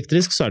helt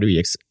elektrisk, så det jo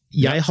IX.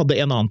 Jeg hadde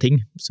en annen ting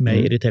som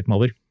jeg irriterte meg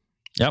over.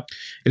 Ja.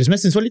 Eller som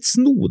jeg synes var litt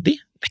snodig.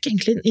 Det ikke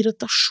egentlig en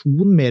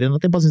irritasjon mer enn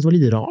at jeg bare synes det var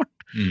litt rart.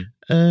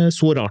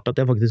 Så rart at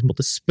jeg faktisk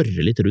måtte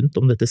spørre litt rundt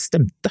om dette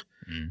stemte.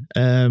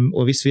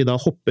 Og hvis vi da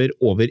hopper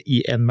over i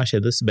en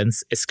Mercedes-Benz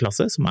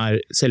S-klasse, som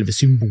selve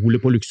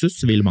symbolet på luksus,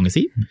 vil mange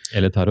si.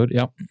 Eller terror,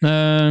 ja.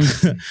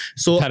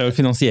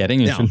 Terrorfinansiering,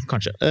 unnskyld. Ja,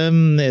 kanskje.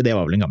 Det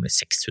var vel en gamle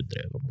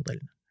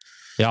 600-modellen.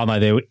 Ja, nei,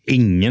 det jo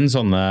ingen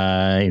sånne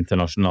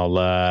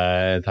internasjonale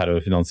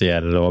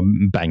terrorfinansierere og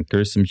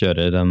bankers som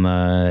kjører en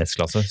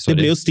S-klasse. Det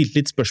ble jo stilt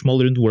litt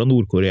spørsmål rundt hvordan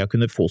Nord-Korea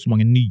kunne få så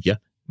mange nye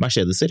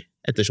Mercedeser,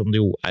 ettersom det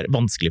jo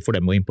vanskelig for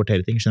dem å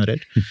importere ting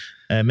generelt.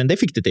 Men det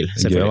fikk de til,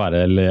 selvfølgelig. Det å være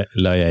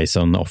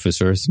liaison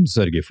officer som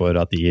sørger for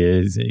at de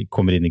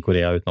kommer inn i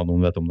Korea uten at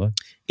noen vet om det.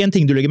 En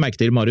ting du legger merke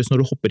til, Marius, når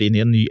du hopper inn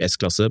i en ny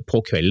S-klasse på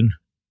kvelden,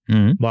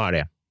 hva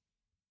det?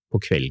 På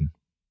kvelden?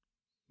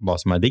 Hva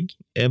som digg?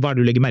 Hva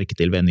det du legger merke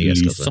til ved en ny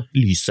S-klasse?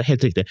 Lyset,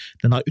 helt riktig.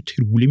 Den har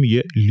utrolig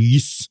mye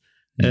lys.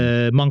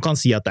 Man kan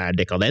si at det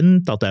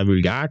dekadent, at det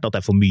vulgært, at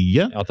det for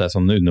mye. At det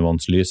sånne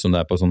undervannslys som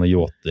det på sånne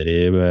yachter i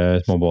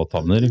små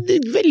båthavner. Det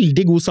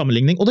veldig god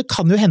sammenligning, og det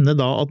kan jo hende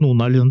da at noen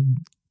har liksom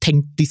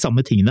tenkt de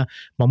samme tingene.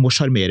 Man må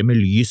sjarmere med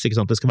lys, ikke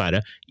sant? Det skal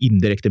være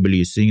indirekte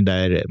belysning, det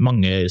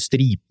mange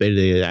striper,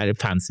 det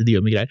fancy, de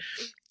gjør med greier.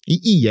 I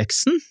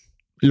IX-en,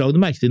 la du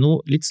merke til noe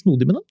litt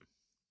snodig med den?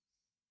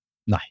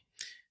 Nei.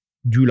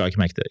 Du la ikke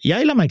merke til det.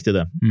 Jeg la merke til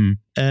det.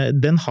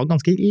 Den har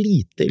ganske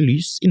lite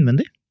lys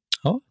innvendig.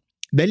 Ja.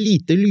 Det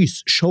lite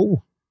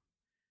lysshow.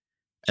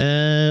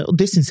 Og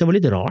det synes jeg var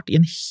litt rart i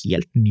en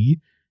helt ny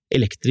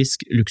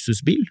elektrisk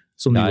luksusbil,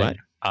 som det jo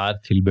er.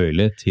 Jeg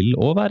tilbøyelig til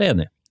å være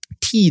enig.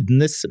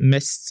 Tidenes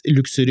mest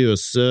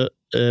luksuriøse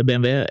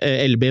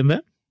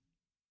BMW,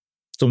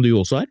 som du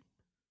jo også er.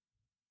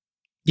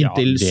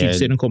 Inntil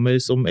 7-serien kommer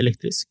som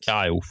elektrisk.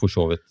 Ja, jo, for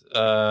så vidt.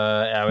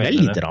 Det er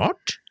litt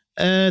rart.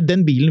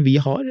 Den bilen vi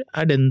har,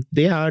 den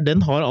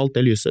har alt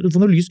det lyset. Du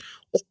får noe lys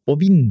oppå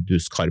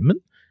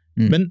vinduskarmen,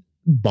 men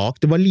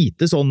bak det var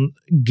lite sånn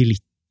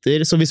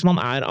glitter, så hvis man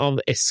er av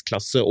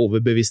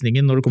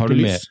S-klasse-overbevisningen når det kommer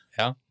til lys,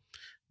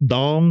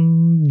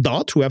 da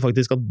tror jeg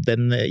faktisk at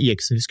den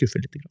IX-en vil skuffe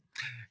litt.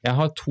 Jeg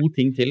har 2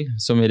 ting til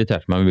som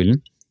irriterte meg med bilen.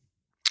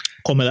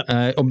 Kom med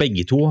det. Og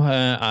begge 2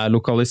 er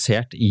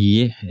lokalisert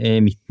i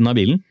midten av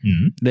bilen.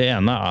 Det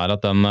ene er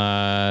at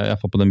jeg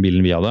får på den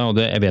bilen vi hadde, og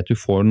jeg vet du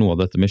får noe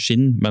av dette med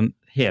skinn, men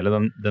hele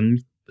den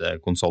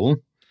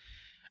midtkonsollen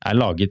er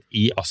laget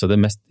i altså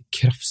det mest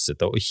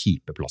krafsete og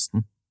kjipe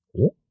plasten.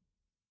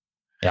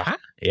 Ja.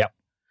 Ja.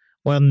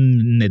 Og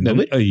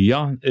nedover? Den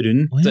øya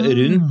rundt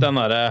den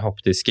der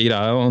haptiske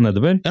greia og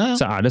nedover,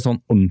 så er det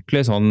sånn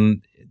ordentlig sånn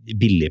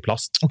billig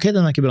plast. Ok,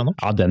 den er ikke bra nok.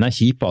 Ja, den er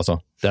kjip altså.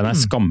 Den er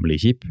skammelig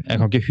kjip.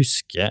 Jeg kan ikke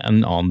huske en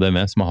annen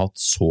BMW som har hatt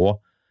så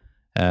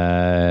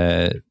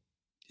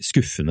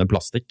skuffende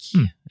plastikk,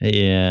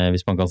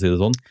 hvis man kan si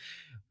det sånn.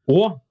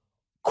 Og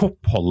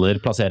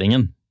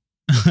koppholderplasseringen.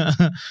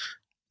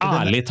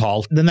 Ærlig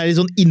talt. Den er litt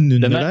sånn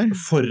innunder der. Den er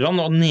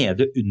foran og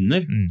nede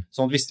under.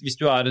 Sånn at hvis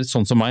du er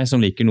sånn som meg, som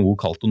liker noe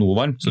kaldt og noe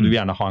varmt, så du vil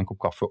gjerne ha en kopp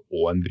kaffe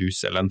og en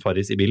brus eller en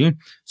Farris i bilen,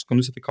 så kan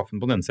du sette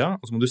kaffen på den ene siden,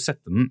 og så må du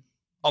sette den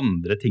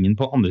andre tingen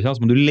på andre siden,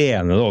 så må du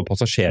lene det over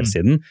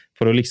passasjersiden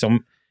for å liksom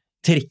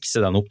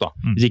trikse den opp da.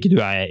 Hvis ikke du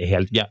er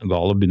helt gal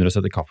og begynner å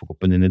sette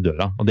kaffekoppen inn i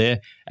døra. Og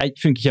det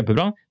funker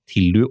kjempebra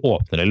til du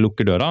åpner eller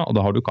lukker døra, og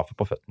da har du kaffe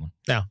på føttene.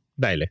 Ja,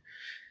 deilig.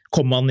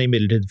 Kommer man i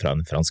midlertid fra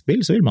en fransk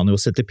bil, så vil man jo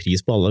sette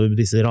pris på alle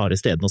disse rare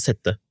stedene å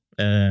sette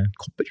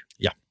kopper.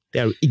 Ja, det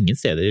er jo ingen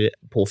steder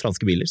på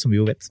franske biler, som vi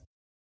jo vet.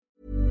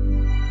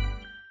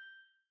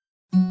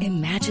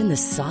 Imagine the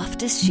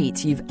softest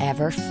sheets you've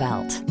ever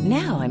felt.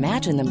 Now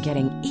imagine them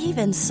getting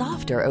even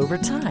softer over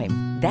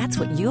time. That's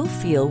what you'll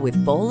feel with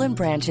Boll &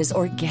 Branch's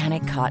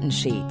organic cotton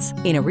sheets.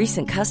 In a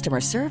recent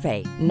customer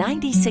survey,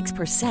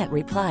 96%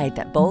 replied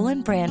that Boll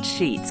 & Branch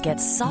sheets get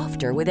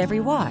softer with every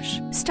wash.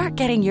 Start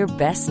getting your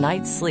best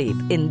night's sleep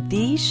in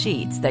these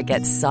sheets that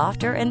get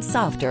softer and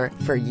softer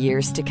for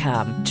years to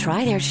come.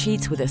 Try their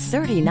sheets with a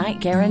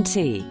 30-night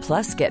guarantee.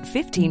 Plus, get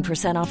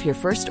 15% off your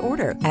first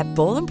order at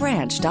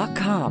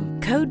bollandbranch.com.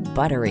 Code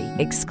BUTTERY.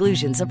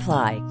 Exclusions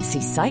apply.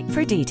 See site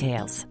for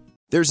details.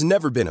 There's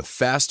never been a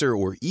faster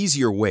or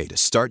easier way to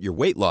start your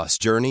weight loss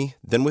journey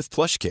than with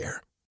PlushCare.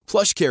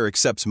 PlushCare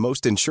accepts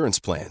most insurance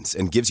plans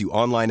and gives you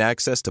online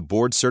access to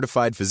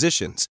board-certified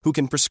physicians who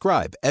can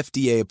prescribe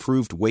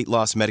FDA-approved weight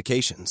loss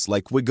medications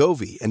like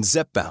Wegovy and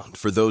Zepbound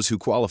for those who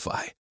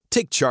qualify.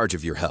 Take charge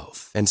of your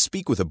health and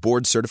speak with a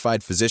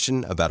board-certified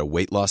physician about a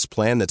weight loss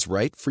plan that's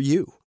right for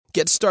you.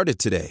 Get started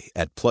today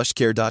at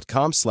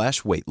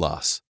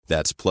plushcare.com/weightloss.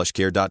 That's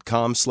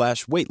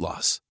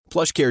plushcare.com/weightloss.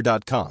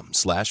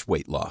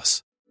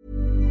 plushcare.com/weightloss.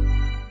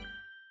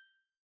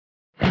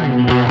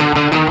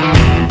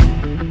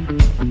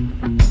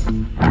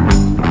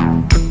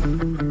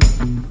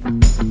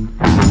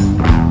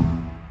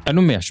 Er det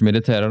noe mer som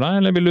irriterer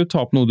deg, eller vil du ta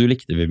opp noe du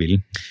likte ved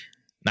bilen?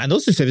 Nei, nå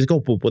synes jeg vi skal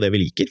hoppe opp på det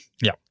vi liker.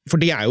 Ja. For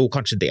det er jo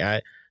kanskje det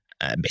jeg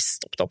er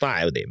mest opptatt av,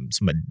 er jo det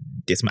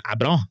som er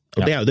bra.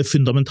 Og det er jo det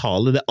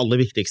fundamentale, det aller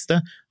viktigste,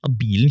 at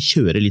bilen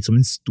kjører litt som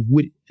en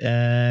stor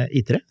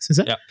I3, synes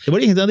jeg. Ja. Det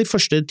var en av de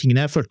første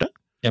tingene jeg følte.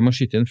 Jeg må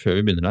skyte inn før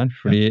vi begynner der,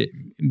 fordi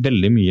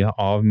veldig mye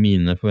av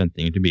mine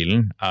forventninger til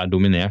bilen er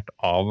dominert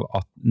av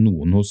at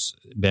noen hos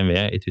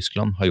BMW i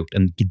Tyskland har gjort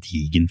en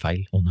gedigen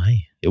feil. Å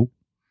nei. Jo.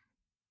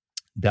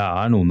 Det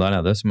er noen der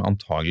nede som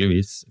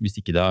antageligvis, hvis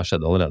ikke det har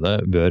skjedd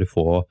allerede, bør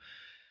få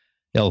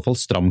i alle fall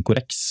stram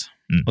korreks.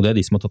 Og det er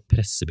de som har tatt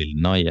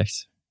pressebildene av IX.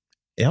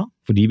 Ja.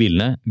 For de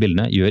bildene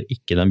gjør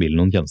ikke den bilen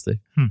noen tjenester.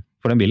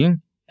 For den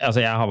bilen, altså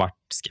jeg har vært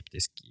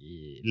skeptisk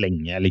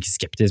lenge, eller ikke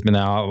skeptisk, men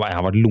jeg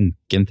har vært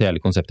lunken til hele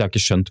konseptet. Jeg har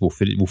ikke skjønt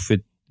hvorfor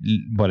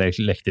bare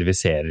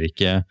elektrifiserer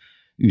ikke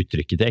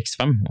uttrykket til X5,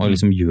 og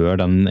liksom gjør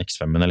den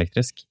X5-en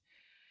elektrisk.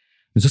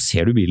 Men så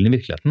ser du bilen i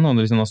virkeligheten, og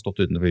liksom har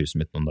stått utenfor huset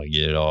mitt noen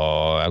dager,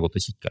 og jeg har gått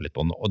og kikket litt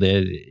på den, og det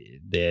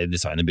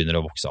designet begynner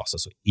å vokse av seg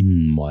så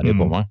innmari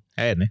på meg.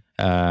 Jeg enig.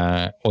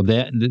 Og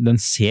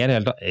den ser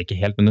ikke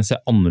helt, men den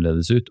ser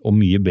annerledes ut, og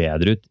mye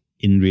bedre ut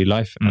in real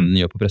life enn den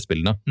gjør på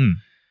pressbildene.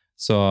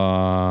 Så...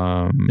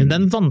 Men det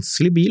en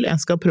vanskelig bil, jeg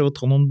skal prøve å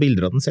ta noen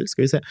bilder av den selv,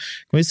 skal vi se.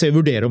 Kan vi se og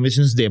vurdere om vi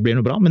synes det blir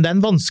noe bra, men det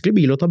en vanskelig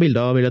bil å ta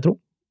bilder av, vil jeg tro.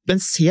 Den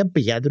ser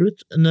bedre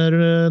ut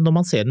når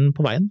man ser den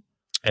på veien.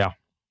 Ja.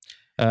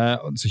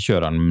 Så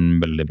kjører den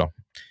veldig bra.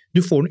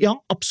 Du får den, ja,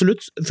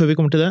 absolutt, før vi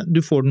kommer til det,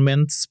 du får den med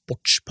en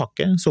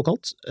sportspakke,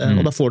 såkalt,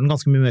 og da får den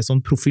ganske mye mer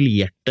sånn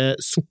profilerte,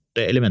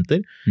 sorte elementer.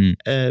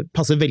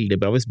 Passer veldig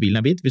bra hvis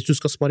bilen hvit. Hvis du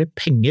skal spare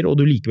penger, og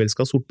du likevel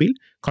skal ha sort bil,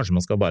 kanskje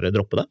man skal bare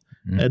droppe det.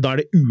 Da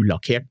det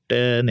ulakkert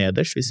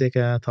nederst, hvis jeg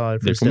ikke tar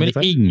fullstendig feil. Det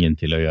kommer ingen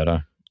til å gjøre.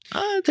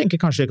 Jeg tenker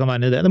kanskje det kan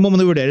være en idé. Det må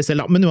man jo vurdere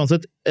selv, men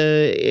uansett,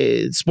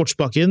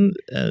 sportspakken,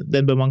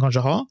 den bør man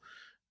kanskje ha.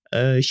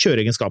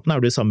 Kjøreegenskapene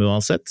jo det samme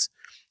uansett.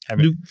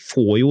 Du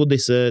får jo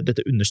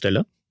dette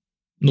understellet.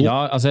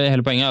 Ja, altså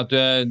hele poenget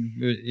at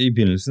i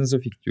begynnelsen så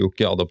fikk du jo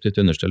ikke adaptivt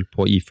understell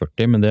på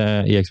i40, men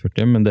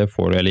iX40, men det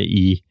får du, eller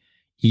i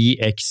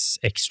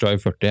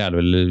X-Drive 40 det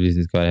vel, hvis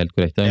det skal være helt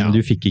korrekt. Men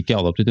du fikk ikke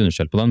adaptivt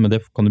understell på den, men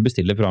det kan du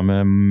bestille fra med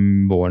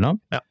våren av.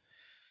 Ja.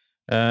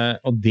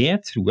 Og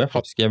det tror jeg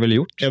faktisk jeg ville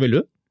gjort. Ja, vil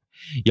du?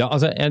 Ja,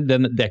 altså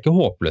det ikke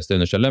håpløst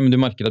det understellet, men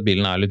du merker at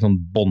bilen litt sånn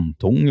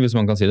båndtung, hvis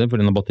man kan si det, for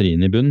den har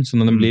batterien i bunn, så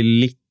den blir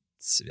litt,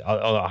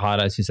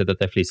 her synes jeg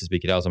dette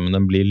flisespikkeri, altså, men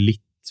den blir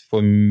litt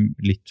for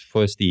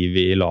stiv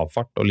i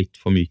lavfart og litt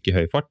for myk i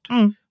høyfart.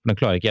 Den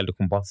klarer ikke helt å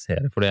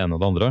kompensere for det ene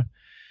og det andre.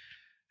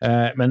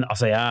 Men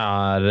altså, jeg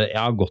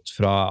har gått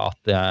fra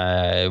at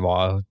jeg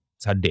var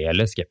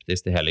særdeles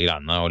skeptisk til hele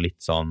greiene og litt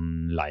sånn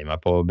lei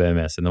meg på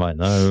BMW sine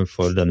vegne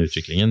for denne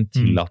utviklingen,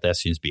 til at jeg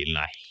synes bilen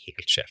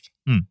helt sjef.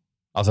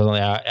 Altså,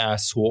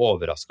 jeg så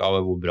overrasket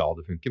over hvor bra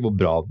det funker, hvor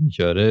bra den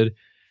kjører.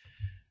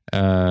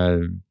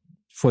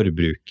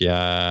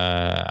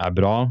 Forbruket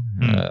bra,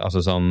 altså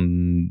sånn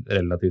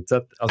relativt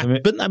sett. Altså,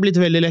 appen blitt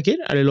veldig lekker,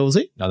 det lov å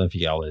si? Ja, den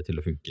fikk jeg aldri til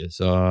å funke,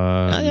 så...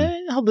 Ja,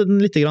 jeg hadde den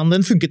litt grann,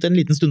 den funket en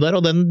liten stund der,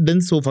 og den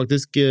så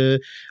faktisk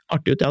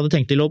artig ut. Jeg hadde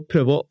tenkt til å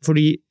prøve,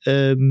 fordi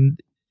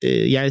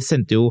jeg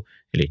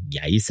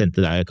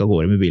sendte deg ikke av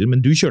gårde med bilen,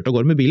 men du kjørte av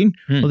gårde med bilen,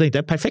 og da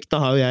tenkte jeg, perfekt, da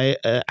har jo jeg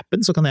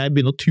appen, så kan jeg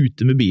begynne å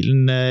tute med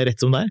bilen rett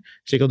som der,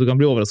 slik at du kan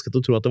bli overrasket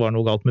og tro at det var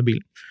noe galt med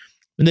bilen.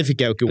 Men det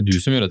fikk jeg jo ikke gjort. Du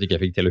som gjør at jeg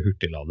ikke fikk til å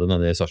hurtiglade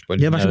nede i Sarpsborg.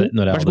 Ja,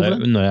 når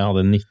jeg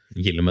hadde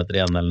 19 kilometer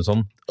igjen eller noe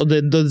sånt. Og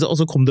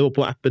så kom det opp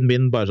på appen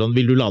min bare sånn,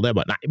 vil du lade? Jeg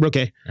bare, nei,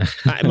 blokker.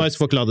 Nei, jeg må jo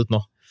få ikke ladet nå.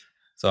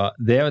 Så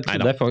det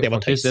trodde jeg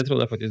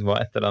faktisk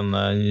var etter den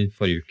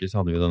forrige uke, så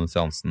hadde vi denne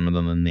seansen med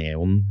denne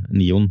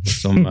Neon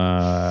som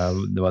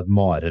det var et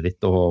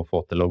mareritt å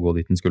få til å gå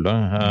dit den skulle.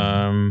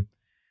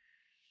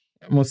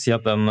 Jeg må si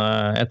at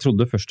jeg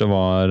trodde først det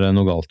var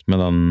noe galt med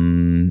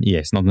den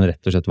IX-en, at den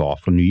rett og slett var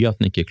for ny, at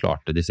den ikke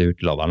klarte disse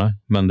hurtigladerne,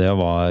 men det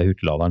var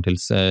hurtigladeren til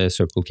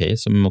Circle K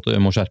som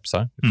må skjerpe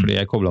seg, fordi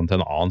jeg koblet den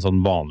til en annen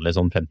sånn vanlig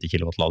sånn 50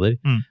 kW-lader.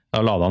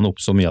 Da ladet han opp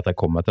så mye at jeg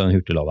kom med til den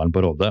hurtigladeren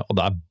på Råde, og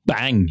der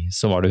bang,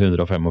 så var det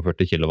 145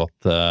 kW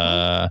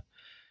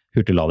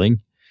hurtiglading.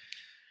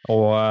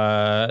 Og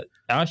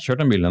jeg har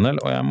kjørt den bilen en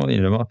del, og jeg må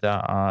innrømme at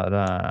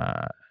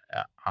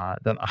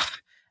den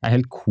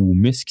helt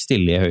komisk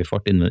stille i høy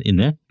fart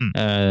inni.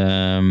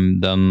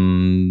 Den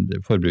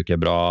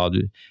forbruket bra.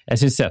 Jeg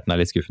synes setene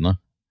litt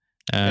skuffende.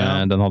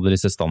 Den hadde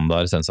disse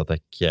standard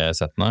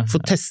Sensatec-setene.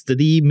 Få teste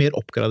de mer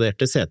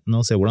oppgraderte setene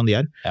og se hvordan de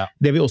Ja.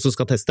 Det vi også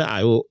skal teste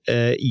jo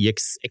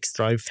iX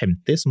X-Drive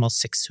 50, som har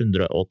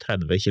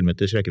 630 km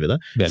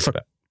rekkevidde. VLTP.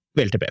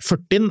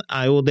 40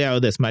 det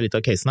jo det som litt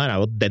av casen her,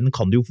 at den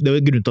kan du jo,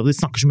 det grunnen til at vi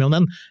snakker så mye om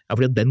den,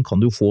 fordi at den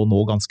kan du få nå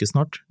ganske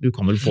snart. Du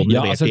kan vel få den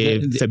levert i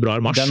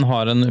februar-mars. Den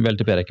har en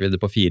VLTP-rekkevidde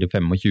på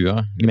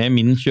 4,25. Med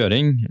min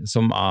kjøring,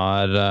 som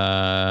jeg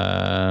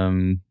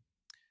vet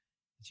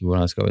ikke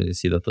hvordan jeg skal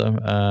si dette,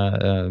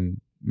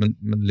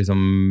 men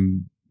liksom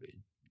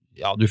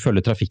ja, du følger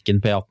trafikken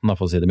på E18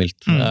 for å si det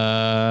mildt.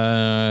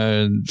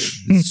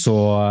 Så...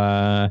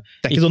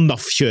 det ikke sånn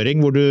NAF-kjøring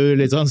hvor du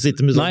liksom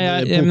sitter med sånn... Nei,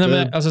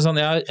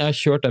 jeg har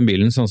kjørt den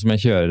bilen sånn som jeg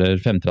kjører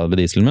 530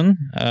 dieselen min.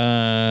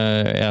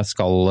 Jeg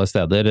skal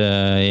steder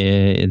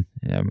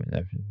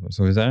hva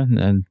skal vi se...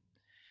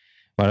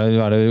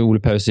 Hva det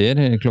Ole Paus sier?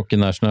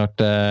 Klokken snart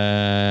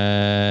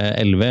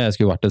 11, jeg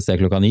skulle vært et sted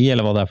klokka 9,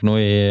 eller hva det for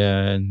noe i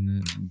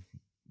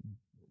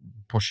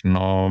Porschen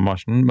og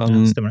Marsen,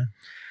 men... Ja, stemmer det.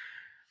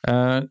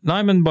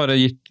 Nei, men bare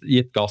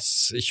gitt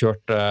gass,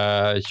 kjørt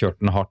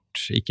den hardt,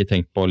 ikke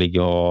tenkt på å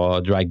ligge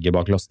og dragge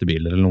bak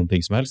lastebiler eller noen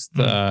ting som helst,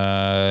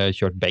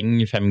 kjørt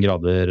beng 5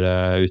 grader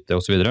ute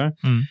og så videre.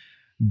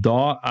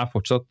 Da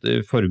fortsatt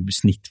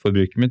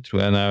snittforbruket mitt,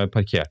 tror jeg, når jeg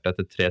parkerte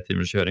etter 3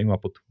 timers kjøring,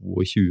 var på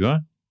 22.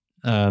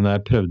 Når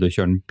jeg prøvde å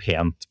kjøre den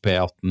pent på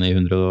E18 i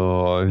 100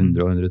 og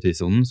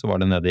 110-sonen, så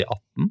var det nede i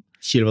 18.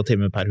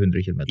 Kilowattimer per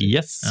 100 kilometer.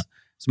 Yes. Ja.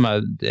 som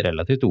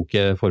relativt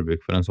ok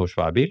forbruk for en så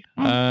svær bil.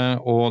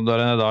 Og da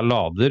jeg da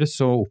lader,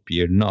 så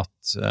oppgir den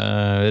at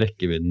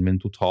rekkevidden min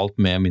totalt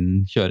med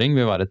min kjøring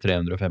vil være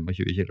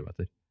 325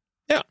 kilometer.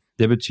 Ja.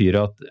 Det betyr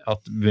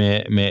at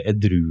med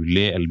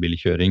edruelig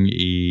elbilkjøring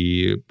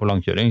på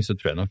langkjøring, så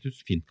tror jeg nok du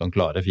fint kan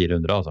klare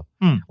 400, altså.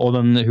 Og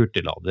den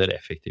hurtiglader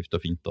effektivt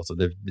og fint, altså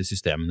de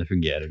systemene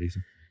fungerer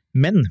liksom.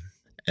 Men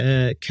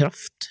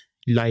kraft,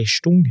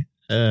 Leistung,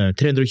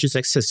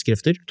 326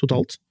 hestekrefter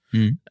totalt.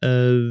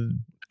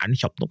 Den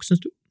kjapp nok,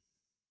 synes du?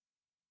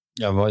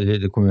 Ja,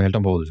 det kommer jo helt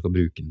an på hva du skal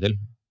bruke den til.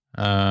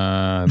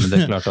 Men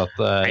det klart at...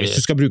 Hvis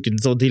du skal bruke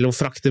den til å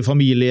frakte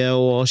familie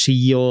og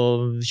ski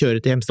og kjøre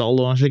til Hemsedal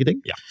og slike ting?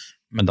 Ja,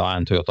 men da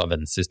en Toyota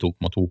Avensis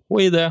 2,2 og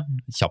i det,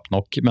 kjapp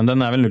nok. Men den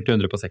vel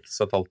 0-100 på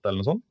 6,5 eller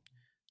noe sånt?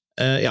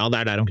 Ja,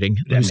 det der omkring.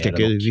 Jeg husker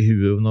ikke i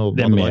huet nå.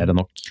 Det mer enn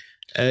nok.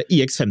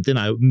 iX50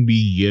 jo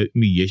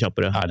mye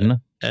kjappere. Den?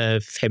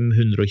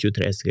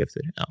 523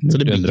 hestekrefter. Ja. Så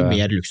det blir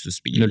mer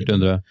luksusbil.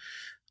 0-100.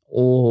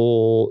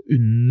 Og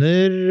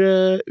under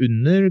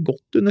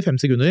godt under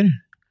 5 sekunder.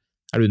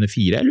 Det under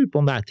 4? Jeg lurer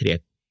på om det 3.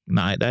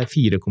 Nei, det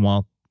 4,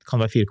 kan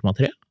være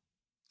 4,3.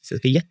 Så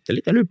jeg skal gjette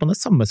litt. Jeg lurer på om det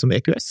samme som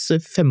EQS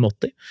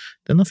 580.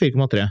 Den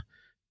 4,3.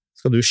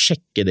 Skal du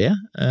sjekke det?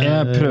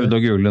 Jeg prøvde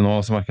å google nå,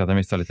 så merket jeg at jeg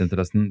mistet litt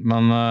interessen.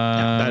 Men,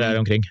 ja,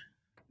 der omkring.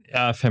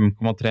 Ja,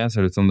 5,3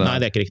 ser det ut som det. Nei,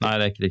 det ikke riktig. Nei,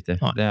 det ikke riktig.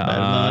 Nei,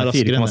 det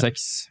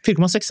 4,6.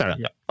 4,6 det?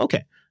 Ja. Ok.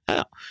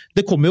 Ja.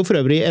 Det kommer jo for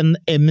øvrig en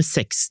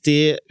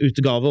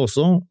M60-utgave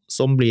også,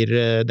 som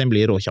den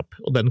blir råkjapp,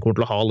 og den kommer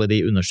til å ha alle de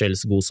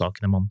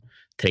understellsgodsakene man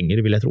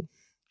trenger, vil jeg tro.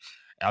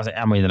 Ja, altså,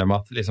 jeg må innrømme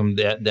at liksom,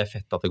 det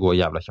fett at det går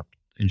jævla kjapt.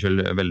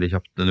 Unnskyld, veldig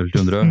kjapt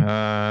 0-100,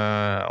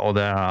 og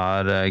det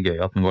gøy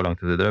at den går langt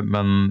til videre,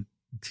 men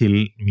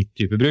til mitt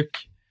type bruk,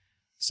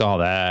 så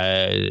hadde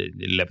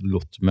jeg levd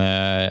godt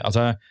med...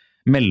 Altså,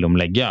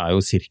 mellomlegget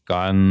jo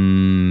cirka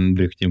en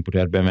brukt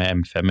importert BMW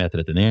M5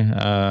 E39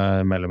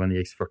 mellom en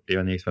iX40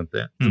 og en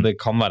iX50. Så det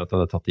kan være at jeg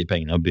hadde tatt de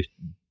pengene og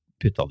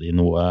puttet de i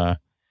noe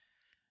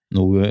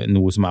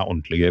som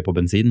ordentlig gøy på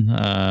bensin,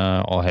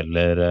 og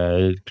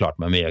heller klart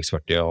meg med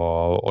iX40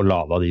 og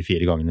lada de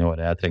 4 gangene i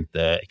året jeg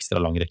trengte ekstra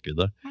lang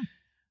rekkevidde.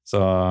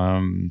 Så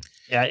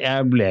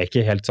jeg ble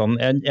ikke helt sånn,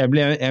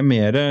 jeg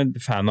mer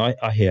fan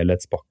av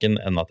helhetspakken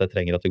enn at jeg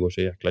trenger at det går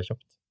så jækla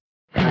kjapt.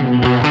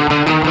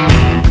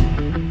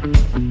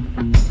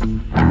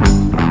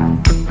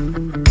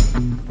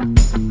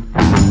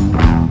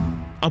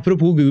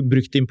 Apropos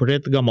brukt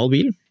importert gammel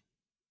bil.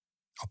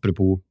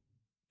 Apropos,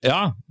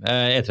 ja,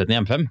 E30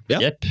 M5. Ja.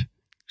 Jepp.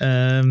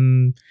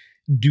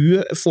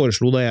 Du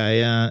foreslo da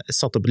jeg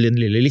satte opp en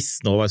lille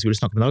liste nå hva jeg skulle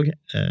snakke om i dag.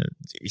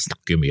 Vi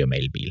snakker jo mye om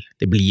elbil.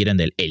 Det blir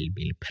en del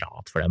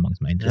elbilprat, for det mange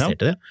som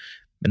interessert i det.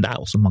 Men det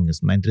også mange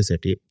som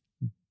interessert i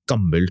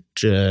gammelt,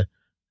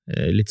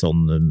 litt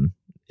sånn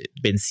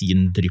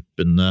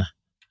bensindryppende,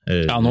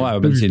 ja, nå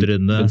jo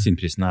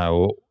bensinprisen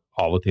jo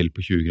av og til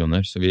på 20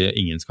 kroner, så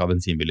ingen skal ha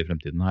bensinbil i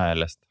fremtiden, har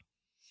jeg lest.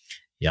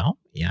 Ja,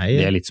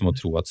 det litt som å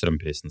tro at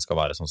strømprisen skal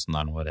være sånn som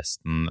det nå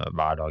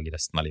hver dag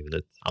resten av livet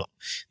ditt. Ja,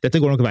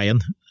 dette går nok veien,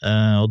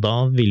 og da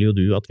vil jo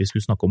du at vi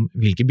skulle snakke om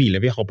hvilke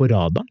biler vi har på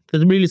radaren.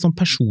 Det blir litt sånn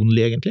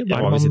personlig egentlig.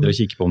 Hva vi sitter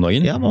og kikker på om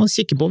dagen? Ja, hva man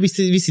kikker på. Vi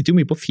sitter jo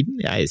mye på Finn.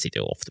 Jeg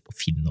sitter jo ofte på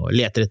Finn og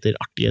leter etter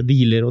artige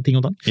dealer og ting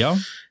og tang. Ja.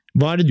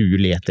 Hva det du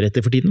leter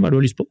etter for tiden? Hva det du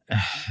har lyst på?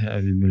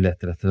 Jeg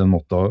leter etter en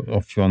måte å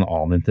få en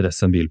annen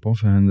interesse enn bil på,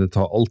 for det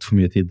tar alt for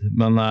mye tid.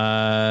 Men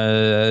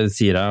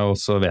sier jeg, og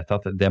så vet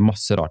jeg at det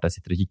masse rart jeg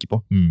sitter og kikker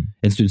på.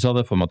 En stund så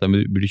hadde jeg for meg at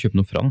jeg burde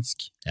kjøpe noe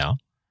fransk. Ja.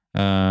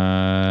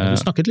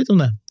 Du snakket litt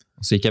om det.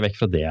 Så gikk jeg vekk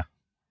fra det.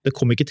 Det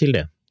kom ikke til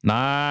det.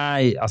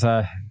 Nei,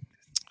 altså,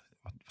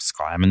 hva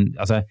skal jeg, men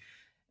altså,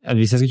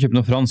 hvis jeg skal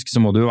kjøpe noe fransk, så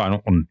må det jo være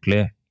noe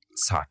ordentlig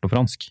sært og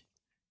fransk.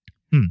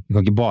 Det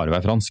kan ikke bare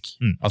være fransk.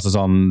 Altså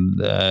sånn,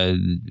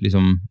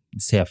 liksom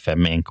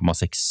C5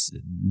 1,6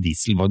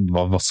 diesel,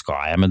 hva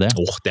skal jeg med det?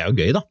 Det jo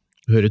gøy da.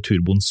 Høre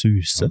turboen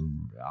suse.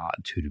 Ja,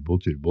 turbo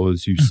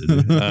suse.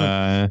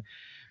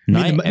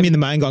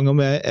 Minner meg en gang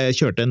om jeg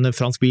kjørte en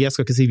fransk bil, jeg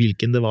skal ikke si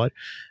hvilken det var,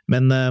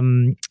 men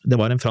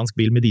det var en fransk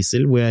bil med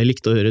diesel, hvor jeg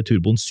likte å høre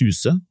turboen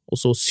suse, og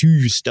så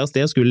suste jeg av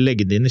sted og skulle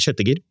legge den inn i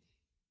sjettegir.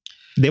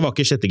 Det var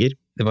ikke sjettegir.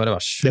 Det var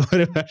revers.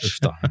 Uff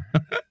da.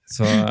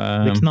 Så,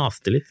 det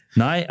knaste litt.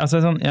 Nei, altså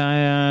sånn,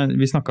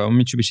 vi snakket om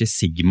Mitsubishi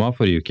Sigma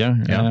forrige uke.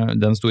 Ja.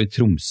 Den stod i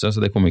Tromsø,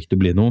 så det kommer ikke til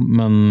å bli noe,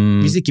 men...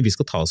 Hvis ikke vi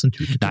skal ta oss en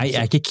tur til Tromsø. Nei,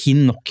 jeg ikke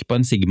keen nok på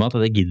en Sigma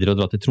til at jeg gidder å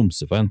dra til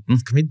Tromsø for enten.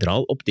 Kan vi dra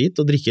opp dit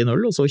og drikke en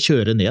øl, og så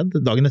kjøre ned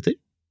dagen etter?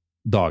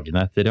 Dagen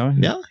etter, ja.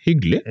 Ja,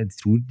 hyggelig. Jeg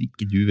tror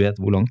ikke du vet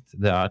hvor langt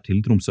det til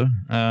Tromsø.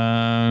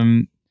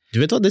 Du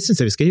vet hva, det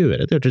synes jeg vi skal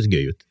gjøre. Det hørtes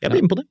gøy ut. Jeg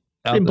blir med på det.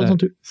 Ja, det sånn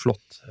tur.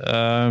 Flott.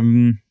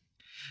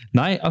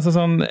 Nei, altså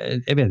sånn,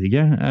 jeg vet ikke.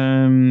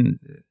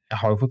 Jeg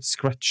har jo fått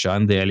scratchet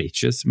en del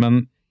itches,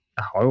 men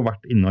jeg har jo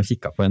vært inne og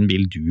kikket på en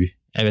bil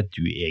jeg vet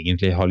du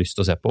egentlig har lyst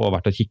til å se på, og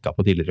vært og kikket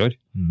på tidligere år.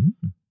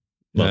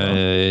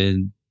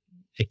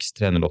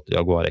 X380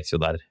 Jaguar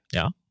XJR.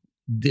 Ja.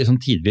 Det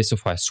sånn tidvis så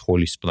får jeg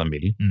så lyst på den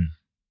bilen.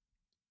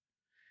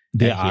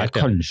 Det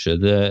kanskje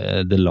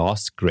the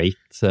last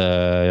great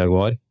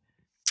Jaguar.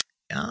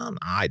 Ja,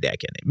 nei, det er jeg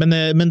ikke enig i.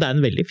 Men det er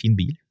en veldig fin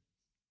bil.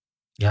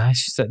 Ja,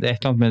 jeg synes det er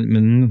et eller annet med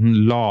den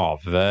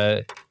lave,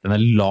 den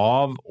er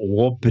lav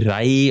og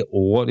brei,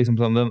 og liksom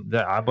sånn,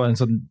 det er bare en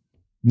sånn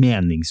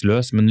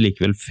meningsløs, men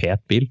likevel fet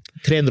bil.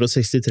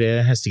 363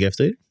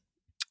 hestekrefter.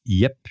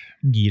 Jepp.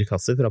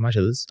 Girkasse fra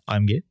Mercedes,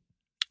 AMG.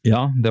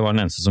 Ja, det var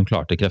den eneste som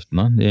klarte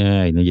kreftene. De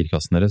egne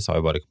girkassene deres sa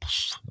jo bare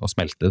og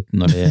smeltet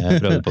når de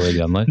prøvde på de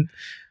greiene der.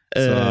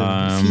 Så,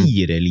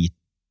 4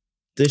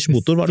 liters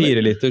motor var det.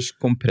 4 liters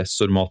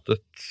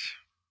kompressormatet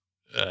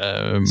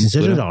Jeg synes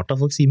det er rart at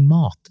folk sier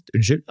matet,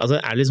 unnskyld. Altså,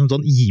 er det liksom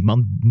sånn, gir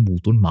man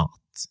motoren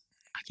mat? Jeg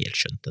er ikke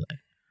helt skjønt det der.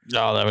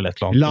 Ja, det er vel et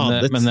eller annet.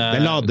 Ladet, det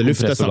er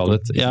ladeluft det er snakk om.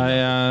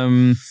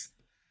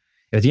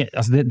 Jeg vet ikke,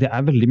 altså det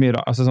er veldig mye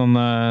rart, altså sånn,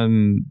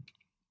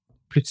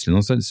 plutselig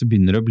nå så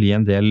begynner det å bli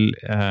en del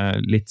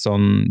litt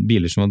sånn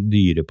biler som var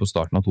dyre på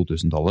starten av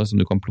 2000-tallet, som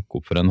du kan plukke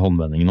opp for en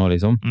håndvending nå,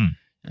 liksom.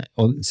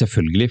 Og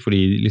selvfølgelig,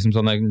 fordi liksom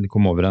sånn, det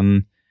kom over en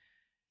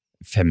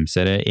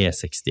 5-serie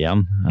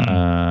E61,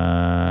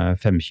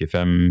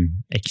 525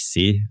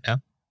 XI,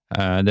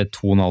 det er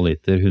 2,5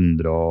 liter,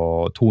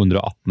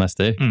 218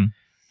 hester,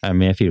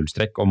 med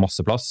firehjulstrekk og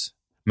masse plass,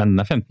 men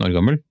den er 15 år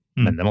gammel,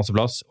 men det er masse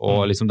plass,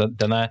 og liksom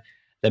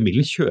den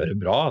bilen kjører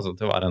bra, altså,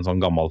 til å være en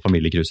sånn gammel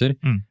familiekruser.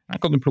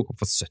 Den kan du plukke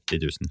opp for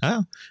 70 000.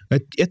 Ja.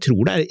 Jeg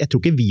tror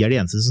ikke vi er de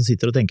eneste som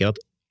sitter og tenker at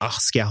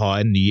skal jeg ha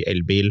en ny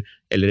elbil,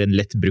 eller en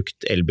lett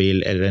brukt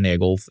elbil, eller en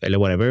e-golf, eller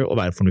whatever, og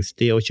være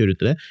fornuftig og kjøre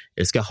ut i det,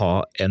 eller skal jeg ha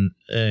en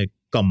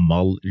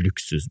gammel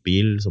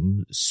luksusbil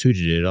som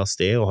surrer av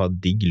sted og har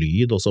digg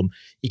lyd, og som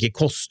ikke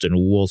koster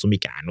noe, og som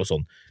ikke er noe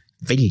sånn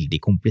veldig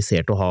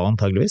komplisert å ha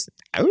antageligvis.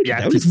 Det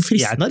er jo liksom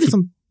fristende,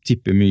 liksom.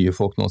 Tipper mye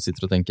folk nå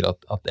sitter og tenker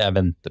at jeg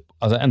venter på,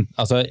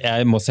 altså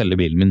jeg må selge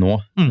bilen min nå,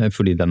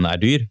 fordi den er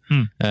dyr,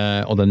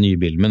 og den nye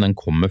bilen min, den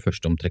kommer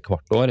først om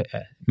 3/4 år,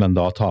 men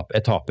da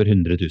jeg taper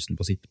 100 000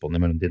 på å sitte på den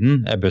i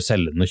mellomtiden, jeg bør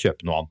selge den og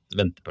kjøpe noe annet,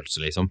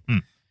 ventepølse liksom.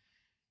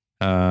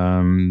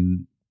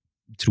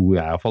 Tror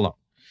jeg i hvert fall da.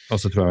 Og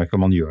så tror jeg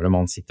ikke man gjør det,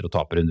 man sitter og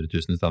taper 100 000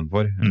 i stedet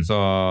for, så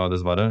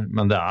dessverre,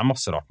 men det er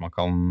masse rart man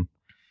kan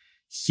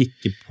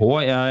kikke på.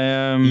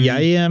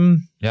 Jeg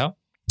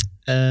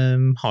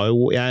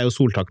er jo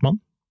soltakmann.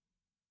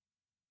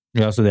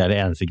 Ja, så det er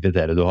det eneste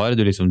kriteriet du har.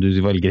 Du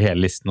velger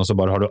hele listen, og så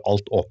bare har du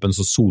alt åpen,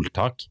 så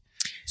soltak.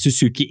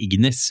 Suzuki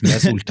Ignis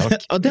med soltak.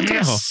 Ja, det kan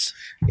jeg ha.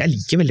 Jeg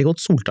liker veldig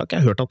godt soltak. Jeg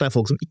har hørt at det er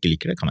folk som ikke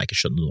liker det, kan jeg ikke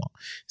skjønne noe av.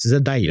 Jeg synes det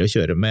er deilig å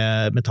kjøre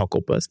med tak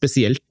oppe,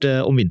 spesielt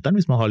om vinteren,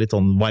 hvis man har litt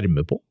sånn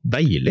varme på.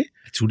 Deilig.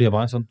 Jeg tror det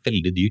var en sånn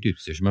veldig dyrt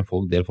utstyr som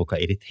del folk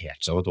har irritert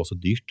seg av at det var så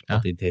dyrt,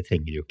 at det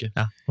trenger de jo ikke.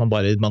 Ja,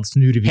 man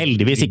snurrer.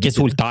 Heldigvis ikke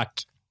soltak!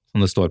 Som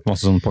det står på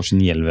masse sånn Porsche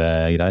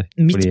 911-greier.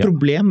 Mitt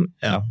problem,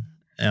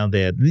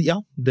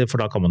 for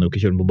da kan man jo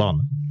ikke kjøre på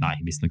bane. Nei,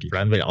 visst nok ikke.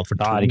 For det er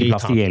da er det ikke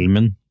plass til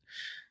hjelmen.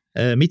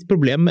 Mitt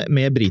problem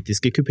med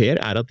britiske kupeer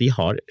er at de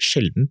har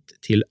sjeldent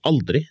til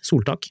aldri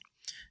soltak.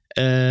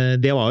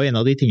 Det var jo en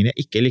av de tingene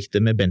jeg ikke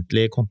likte med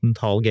Bentley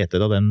Continental GT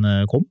da den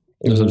kom.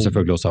 Som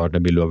selvfølgelig også har vært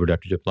en bil du har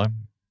vurdert å kjøpe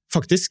deg.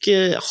 Faktisk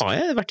har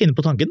jeg vært inne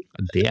på tanken.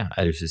 Det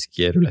er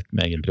russisk rulett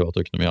med egen privat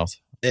økonomi, altså.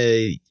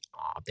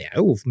 Det er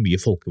jo for mye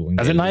folkevogn.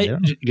 Nei,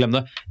 glem det.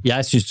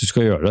 Jeg synes du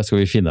skal gjøre det. Skal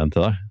vi finne en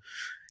til deg?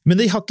 Men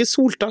de har ikke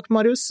soltak,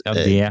 Marius. Ja,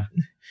 det.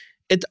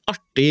 Et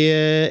artig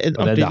det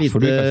er derfor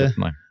du ikke har sett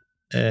den, nei.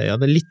 Ja,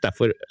 det er litt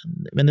derfor.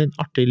 Men en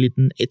artig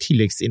liten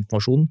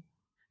tilleggsinformasjon.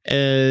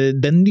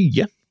 Den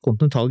nye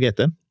Continental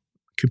GT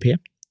Coupé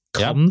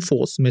kan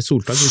fås med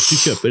soltak hvis du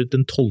kjøper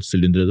den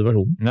 12-sylindrede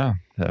versjonen. Ja,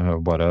 det er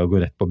bare å gå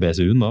rett på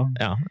BCU-en da.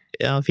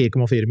 Ja,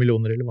 4,4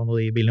 millioner eller hva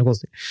nå de bilene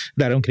koster.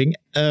 Der omkring.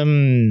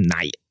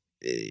 Nei,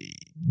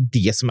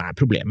 det som er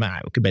problemet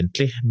er jo ikke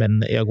Bentley,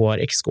 men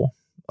Jaguar XK,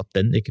 at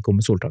den ikke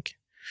kommer soltak.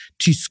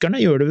 Tyskerne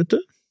gjør det, vet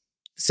du.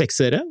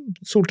 6-serie,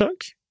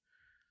 soltak.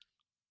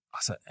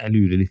 Altså, jeg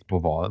lurer litt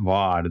på hva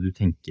er det du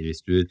tenker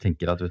hvis du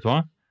tenker at, vet du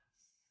hva?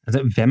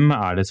 Altså, hvem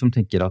er det som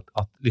tenker at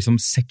liksom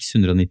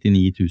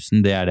 699 000,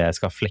 det er det jeg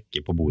skal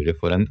flekke på bordet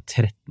for en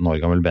 13 år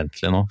gammel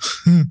Bentley nå?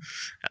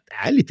 Det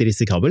er litt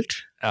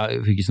risikabelt. Jeg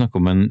vil ikke snakke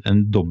om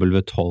en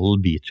W12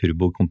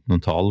 biturbo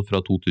Continental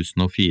fra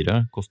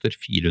 2004, koster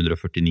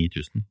 449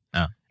 000.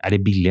 Ja. Er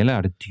det billig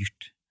eller er det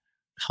dyrt?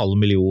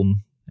 500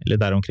 000 eller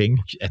der omkring.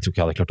 Jeg tror ikke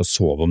jeg hadde klart å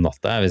sove om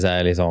natta, hvis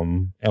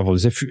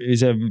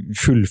jeg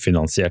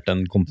fullfinansierte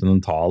en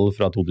Continental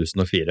fra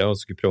 2004 og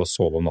skulle prøve å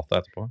sove om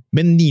natta etterpå.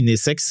 Men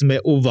 996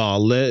 med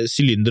ovale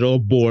sylindere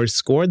og bore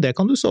score, det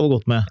kan du sove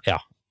godt med. Ja,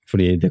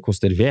 fordi det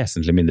koster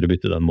vesentlig mindre å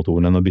bytte den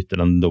motoren enn å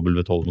bytte den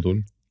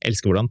W12-motoren. Jeg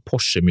elsker hvordan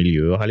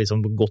Porsche-miljøet har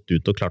liksom gått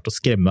ut og klart å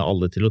skremme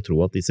alle til å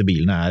tro at disse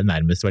bilene er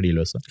nærmest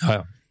verdiløse.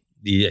 Ja.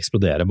 De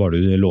eksploderer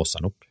bare du låser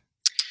den opp.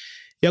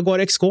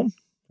 Jaguar XK.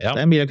 Ja.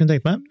 Det er en bil jeg kunne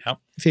tenkt meg. Ja.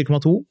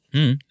 4,2.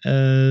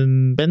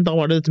 Men da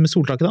var det dette med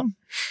soltaket da.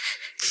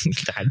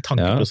 Det er en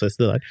tankeprosess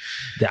det der.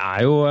 Det er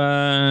jo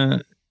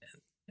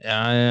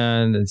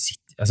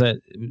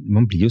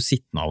man blir jo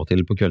sittende av og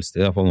til på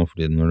kveldstid, i hvert fall nå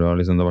fordi når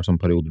det har vært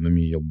sånn periode med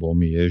mye jobb og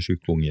mye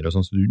syke unger og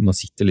sånn, så man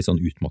sitter litt sånn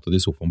utmattet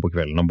i sofaen på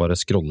kvelden og bare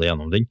scroller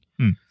gjennom ting.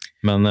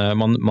 Men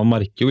man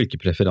merker jo hvilke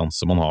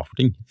preferanser man har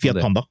for ting. Fiat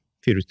Panda,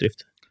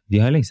 firehjulsdrift. De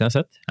har jeg lenge siden jeg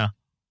har sett. Ja.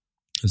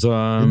 Så,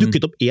 Det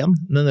dukket opp en,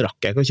 den rakk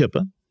jeg ikke å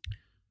kjøpe.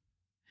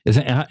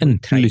 jeg har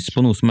enten lyst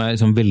på noe som er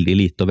sånn veldig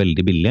lite og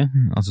veldig billig.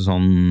 Altså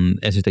sånn,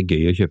 jeg synes det er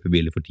gøy å kjøpe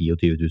biler for 10 og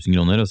 20 000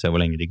 kroner og se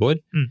hvor lenge de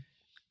går.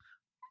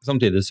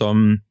 Samtidig som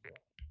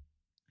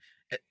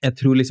jeg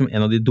tror liksom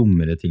en av de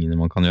dummere tingene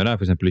man kan gjøre er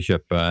for eksempel å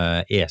kjøpe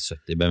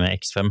E70 BMW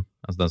X5,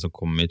 altså den som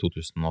kom i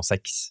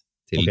 2006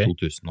 til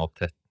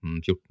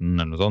 2013-14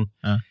 eller noe sånt.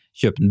 Ja.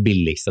 Kjøpe den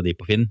billigste av de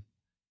på Finn.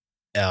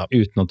 Ja.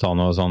 Uten å ta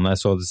noe sånn, jeg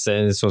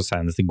så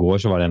senest i går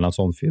så var det en eller annen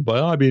sånn fyr,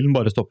 bare, bilen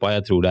bare stoppet,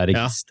 jeg tror det er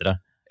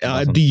registeret. Ja,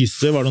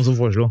 Dyse var det noen som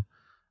foreslo.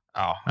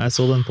 Ja. Jeg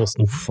så den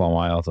posten. Uff av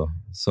meg, altså.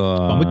 Så,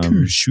 hva med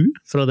Q7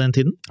 fra den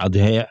tiden? Ja,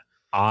 det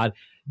er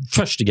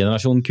første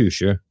generasjon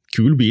Q7.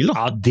 Kul bil, da.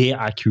 Ja, det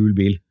er kul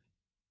bil.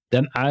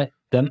 Den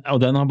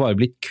har bare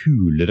blitt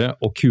kulere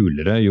og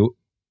kulere jo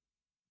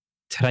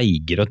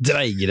treigere og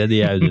treigere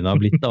de Audiene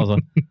har blitt,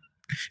 altså.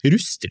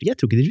 Ruster de? Jeg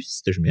tror ikke de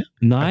ruster så mye.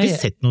 Nei. Jeg har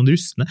ikke sett noen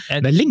rustne.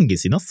 Det er lenge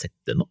siden jeg har sett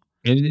det nå.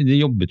 Det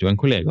jobbet jo en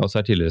kollega av oss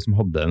her tidligere som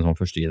hadde en sånn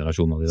første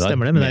generasjon av de der.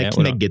 Stemmer det, men det er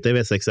kneggete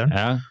V6-eren.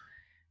 Ja.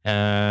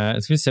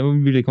 Skal vi se, hvor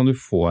billig kan du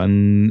få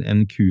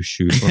en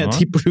Q7 for nå? Jeg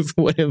tipper du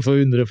får en for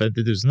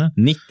 150 000.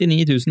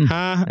 99 000.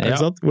 Hæ? Er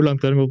det sant? Hvor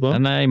langt har den gått på?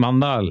 Den er i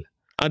Mandal.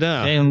 Ja, det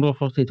er.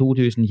 342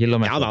 000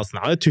 kilometer. Ja, da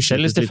snart tusjer.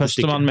 Selges til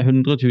førstemann med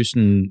 100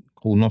 000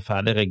 kroner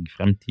ferdigregg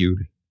frem til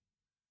jul.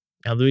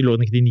 Ja, du lå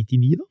den ikke til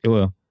 99 da?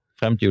 Jo,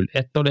 frem til jul.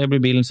 Etter det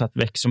blir bilen satt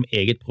vekk som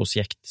eget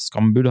prosjekt.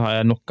 Skambud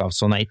har jeg nok av,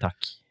 så nei takk.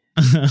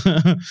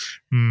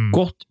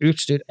 Godt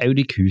utstyrt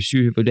Audi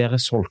Q7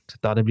 vurderes solgt,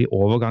 da det blir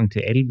overgang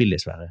til elbil i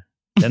Sverige.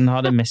 Den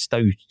har det meste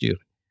av utstyr.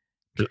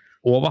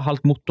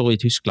 Overhalt motor i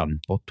Tyskland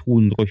på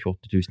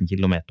 228 000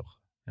 kilometer.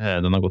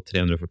 Den har gått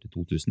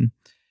 342 000.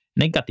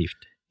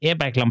 Negativt.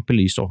 Airbag-lampe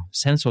lyser.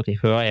 Sensor til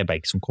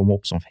fører-airbag som kommer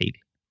opp som feil.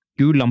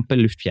 Gul lampe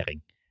luftfjæring.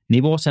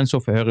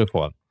 Nivåsensor for høyre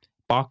foran.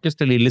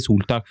 Bakeste lille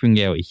soltak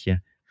fungerer ikke.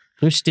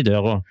 Rust i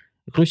døra.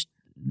 Rust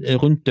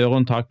rundt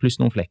dørhåndtak pluss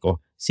noen flekker.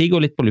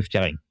 Siger litt på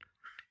luftfjæring.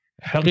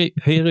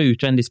 Høyre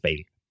utvendig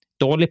speil.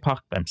 Dårlig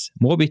parkbrems.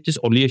 Må byttes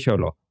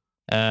oljekjøler.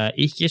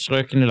 Ikke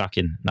strøken i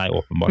lakken. Nei,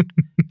 åpenbart.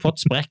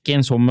 Fått sprekk i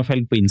en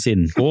sommerfelg på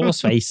innsiden. Går og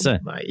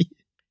sveise. Nei.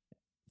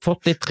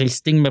 Fått litt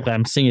tristing med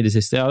bremsing i det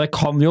siste. Ja, det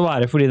kan jo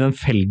være fordi den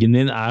felgen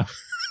din er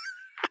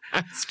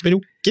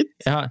sprukket.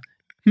 Ja.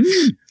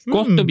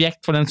 Godt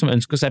objekt for den som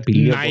ønsker seg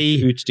billig og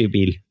godt utstyrt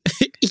bil.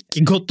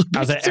 Ikke godt objekt.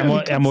 Altså,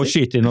 jeg må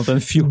skyte inn at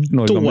en 14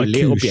 år gammel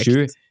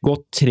Q7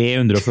 gått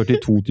 342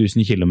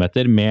 000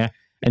 kilometer med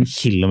en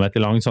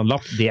kilometer lang sånn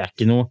lapp, det er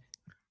ikke noe.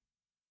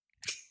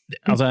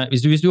 Altså,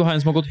 hvis du har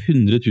en som har gått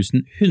 100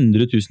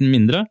 000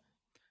 mindre,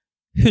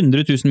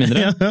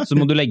 så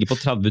må du legge på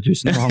 30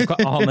 000, for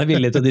han er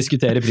villig til å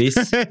diskutere pris.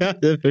 Ja,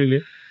 selvfølgelig.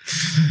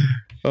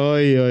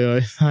 Oi. Nei,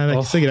 det er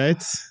ikke så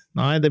greit.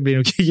 Nei, det blir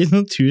nok ikke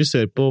noen tur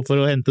sørpå for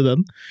å hente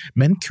den.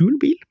 Men kul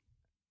bil.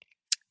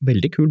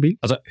 Veldig kul bil.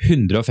 Altså,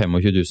 125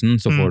 000,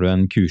 så får du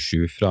en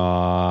Q7 fra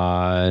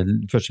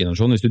første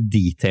generasjon. Hvis du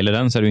detailer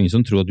den, så er det jo ingen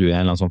som tror at du er en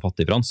eller annen sånn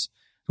fattig Frans.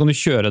 Så kan du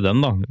kjøre den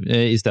da,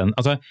 i stedet.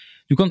 Altså,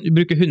 du kan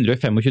bruke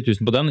 125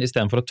 000 på den, i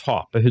stedet for å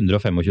tape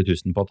 125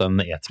 000 på at den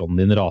e-tronen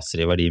din raser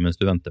i verdi mens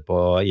du venter på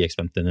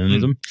iX50 din,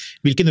 liksom.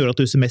 Hvilken gjør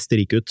at du ser mest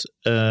rik ut?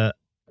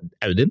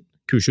 Audin,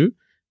 Q7,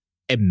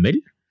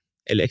 ML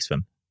eller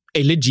X5?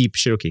 Eller Jeep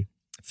Cherokee?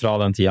 Fra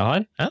den tida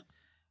her? Ja.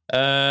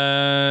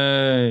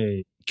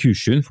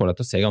 Q7 får deg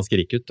til å se ganske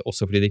rik ut,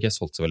 også fordi det ikke er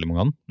solgt så veldig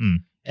mange av den.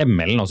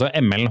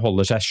 ML-en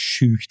holder seg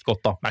sykt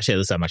godt da.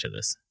 Mercedes er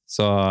Mercedes.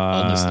 Så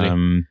det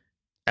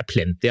er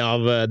plenty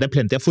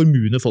av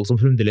formuende folk som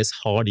fremdeles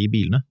har de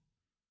bilene.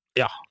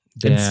 Ja.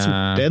 Den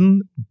sorten,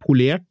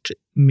 polert,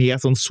 med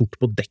sånn sort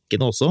på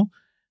dekkene også,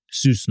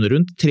 susende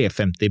rundt,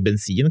 350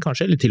 bensin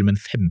kanskje, eller til og med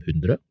en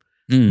 500,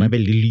 som er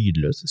veldig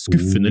lydløs,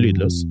 skuffende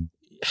lydløs.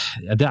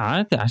 Ja, det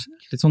er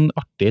litt sånn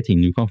artige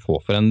ting du kan få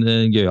for en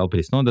gøyal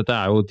pris nå. Dette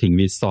er jo ting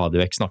vi stadig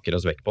vekk snakker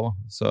oss vekk på.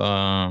 Så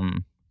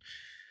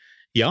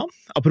ja,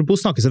 apropos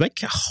snakke seg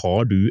vekk,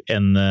 har du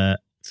en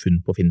funn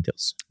på Finn til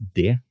oss?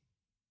 Det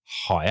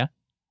har jeg.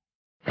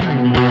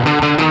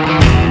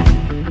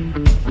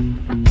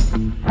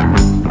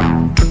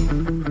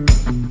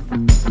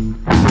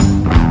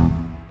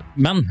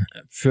 Men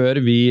før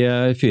vi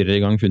fyrer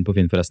i gang funn på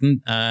Finn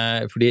forresten,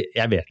 fordi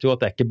jeg vet jo at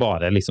det er ikke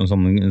bare liksom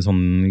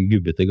sånn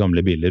gubbete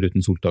gamle biler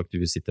uten soltak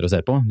du sitter og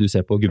ser på. Du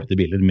ser på gubbete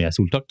biler med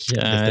soltak.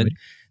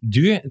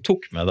 Du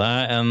tok med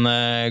deg en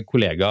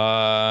kollega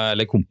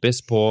eller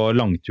kompis på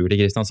langtur til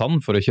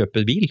Kristiansand for å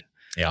kjøpe bil.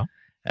 Ja.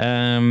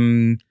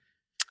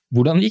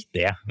 Hvordan gikk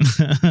det?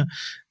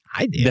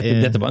 Nei,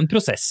 dette var en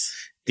prosess.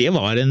 Det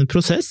var en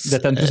prosess.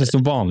 Dette er en prosess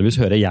som vanligvis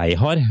hører jeg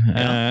har,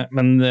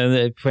 men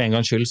for en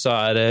gangs skyld så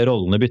er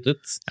rollene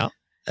byttet. Ja.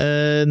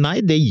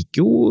 Nei, det gikk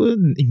jo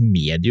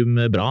medium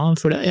bra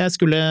for det. Jeg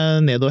skulle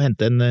ned og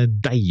hente en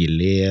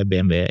deilig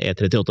BMW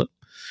E38,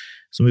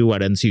 som jo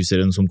er den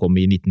syvserien som kom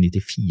i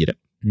 1994.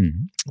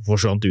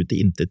 Forsvant ut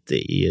i intet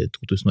i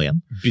 2001.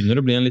 Begynner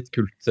å bli en litt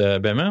kult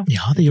BMW.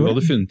 Ja, det gjør det. Du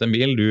hadde funnet en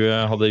bil, du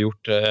hadde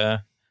gjort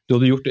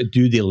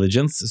due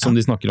diligence, som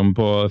de snakker om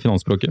på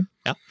finansspråket.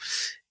 Ja.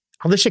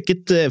 Hadde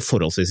sjekket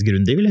forholdsvis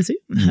grundig, vil jeg si.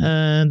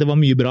 Det var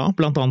mye bra,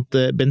 blant annet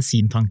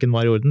bensintanken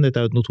var i orden.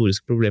 Dette er jo et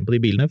notorisk problem på de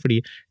bilene, fordi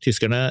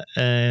tyskerne,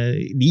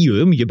 de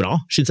gjør jo mye bra,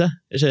 synes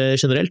jeg,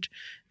 generelt.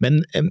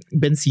 Men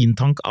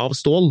bensintank av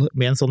stål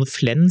med en sånn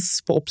flens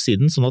på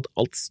oppsiden, sånn at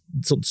alt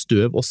sånn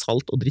støv og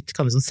salt og dritt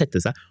kan liksom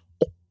sette seg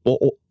oppå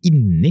og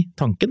inni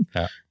tanken.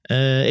 Ja.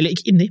 Eller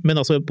ikke inni,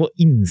 men altså på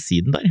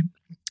innsiden der.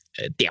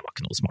 Det var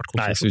ikke noe smart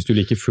konstruksjon. Nei, så hvis du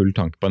liker full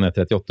tank på en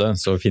E38,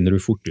 så finner du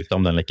fort ut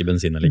om den lekker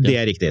bensin eller ikke. Det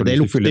er riktig, det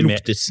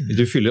luktes. Hvis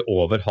du fyller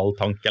over halv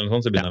tank eller noe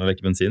sånt, så begynner den å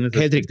lekke bensin.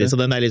 Helt riktig,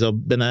 så den er, liksom,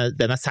 den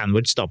er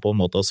sandwich da på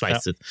en måte og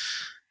sveiset.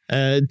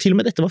 Ja. Til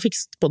og med dette var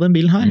fikst på den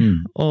bilen her,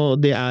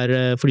 og det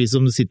er for de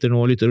som sitter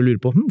nå og lytter og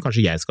lurer på,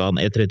 kanskje jeg skal ha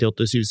en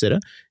E38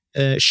 7-serie,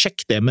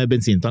 sjekk det med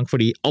bensintank,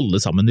 fordi alle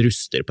sammen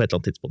ruster på et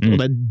eller annet tidspunkt,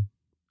 og det er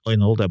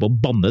nå holdt jeg på å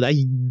banne.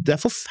 Det er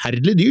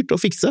forferdelig dyrt å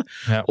fikse.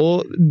 Ja.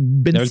 Og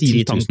bensintank... Det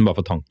er vel 10 000 bare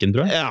for tanken,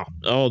 tror jeg. Ja,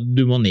 og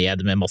du må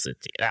ned med masse...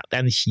 Ja, det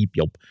er en kjip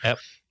jobb. Ja.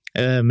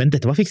 Men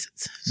dette var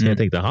fikset. Så jeg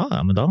tenkte,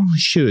 men da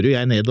kjører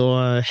jeg ned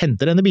og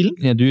henter denne bilen.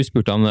 Ja, du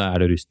spurte han,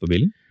 er det rust på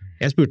bilen?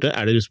 Jeg spurte,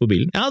 er det rust på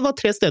bilen? Ja, det var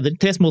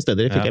 3 små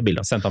steder fikk jeg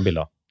bilder. Sendte han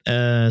bilder.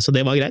 Så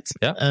det var greit.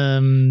 Ja.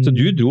 Så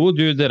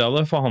dere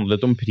hadde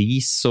forhandlet om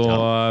pris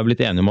og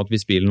blitt enige om at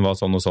hvis bilen var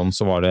sånn og sånn,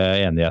 så var det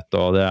enighet,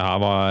 og det her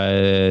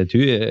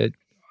var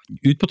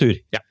ut på tur.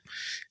 Ja.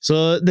 Så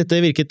dette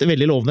virket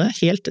veldig lovende,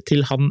 helt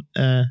til han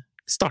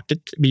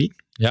startet bilen.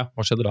 Ja,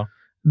 hva skjedde da?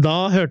 Da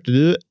hørte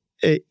du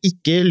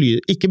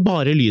ikke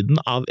bare lyden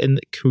av en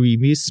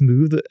creamy,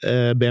 smooth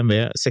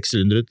BMW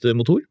 600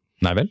 motor.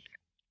 Nei vel?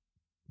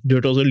 Du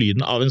hørte også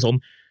lyden av en sånn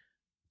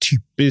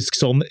typisk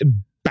sånn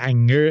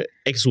banger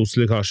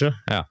eksoslekkasje.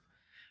 Ja.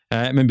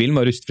 Men bilen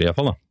var rustfri i hvert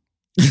fall da.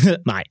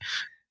 Nei.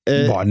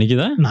 Var den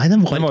ikke det? Nei,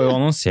 den var jo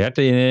annonsert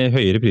i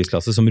høyere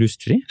prisklasse som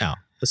rustfri. Ja.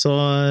 Så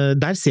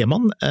der ser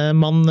man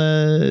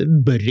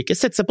bør ikke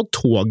sette seg på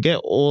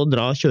toget og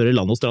kjøre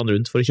land og strand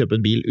rundt for å kjøpe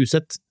en bil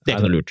usett. Det er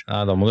ikke noe lurt.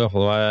 Nei, da må det i hvert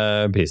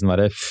fall prisen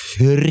være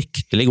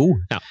fryktelig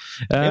god. Ja,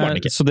 det var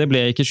den ikke. Så det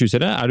ble ikke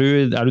 7-serie.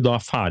 Er du da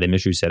ferdig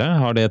med 7-serie?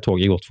 Har det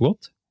toget gått for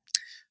godt?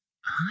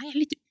 Nei, jeg er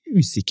litt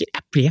usikker.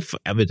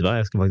 Jeg vet hva,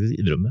 jeg skal faktisk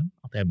innrømme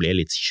at jeg ble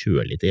litt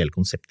kjølig til hele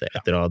konseptet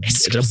etter å ha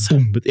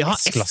bombet. Ja,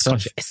 S-klasse.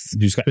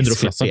 Du skal ha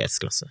S-klasse.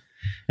 S-klasse.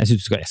 Jeg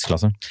synes du skal ha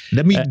S-klasse.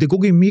 Det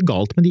går mye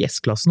galt med de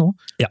S-klassene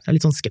også. Ja. Jeg er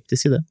litt sånn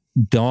skeptisk i det.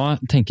 Da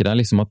tenker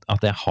jeg liksom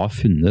at jeg har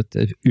funnet,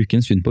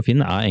 ukens funn på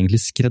Finn er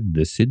egentlig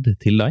skreddersydd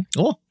til deg.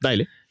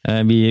 Deilig.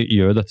 Vi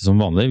gjør dette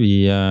som vanlig.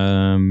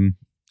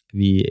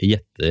 Vi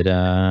gjetter,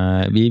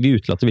 vi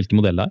utelater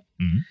hvilke modeller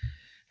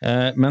det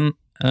er. Men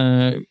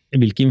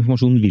hvilken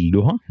informasjon vil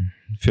du ha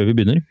før vi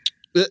begynner?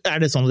 Er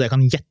det sånn at jeg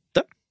kan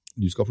gjette?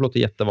 Du skal få lov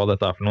til å gjette hva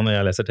dette er for noe når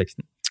jeg leser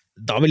teksten.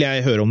 Da vil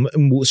jeg høre om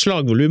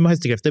slagvolum og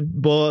hestekrefter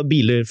på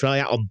biler fra,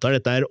 jeg antar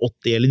dette er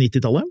 80- eller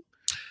 90-tallet?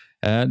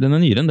 Den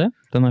er nyere enn det.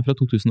 Den er fra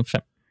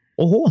 2005.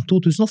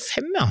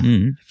 2005, ja.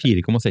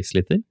 4,6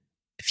 liter.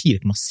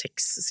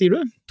 4,6, sier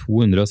du?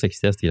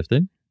 260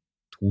 hestekrefter.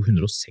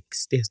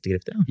 260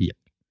 hestekrefter, ja.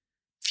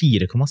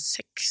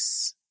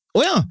 4,6.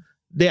 Ja!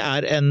 Det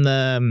er en,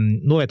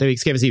 nå vet jeg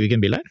ikke, skal jeg si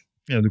hvilken bil det er?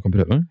 Ja, du kan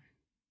prøve.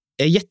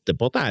 Jeg gjetter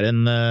på at det er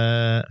en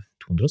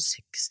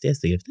 260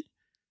 hestekrefter.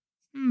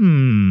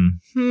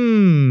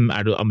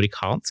 Er du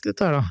amerikansk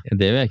dette her da?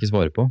 Det vil jeg ikke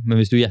svare på, men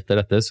hvis du gjetter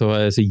dette, så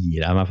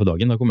gir jeg meg for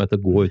dagen. Da kommer jeg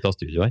til å gå ut av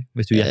studio her.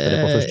 Hvis du gjetter det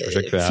på første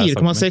forsøk.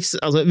 4,6,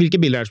 altså hvilke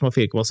biler er det som har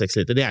 4,6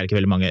 liter? Det er ikke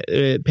veldig mange.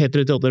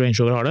 P38 Range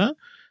Rover har det.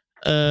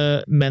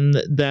 Men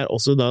det er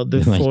også da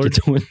Ford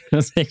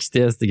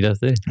 260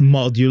 hestekrefter.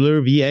 Modular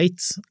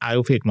V8 er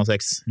jo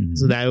 4,6.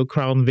 Så det er jo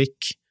Crown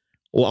Vic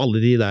og alle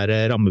de der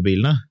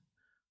rammebilene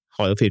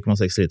har jo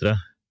 4,6 litere.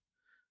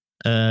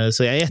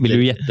 Så jeg gjetter. Vil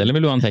du gjette, eller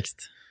vil du ha en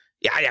tekst?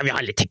 Ja, jeg vil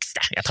ha litt tekst.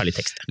 Jeg tar litt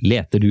tekst.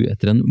 Leter du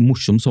etter en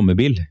morsom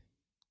sommerbil?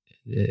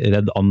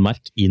 Redd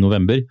anmerk i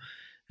november,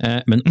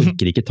 men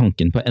orker ikke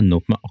tanken på å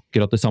ende opp med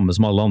akkurat det samme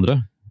som alle andre?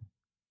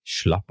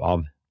 Slapp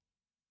av.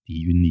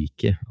 De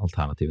unike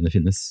alternativene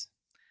finnes.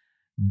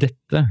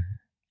 Dette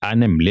er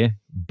nemlig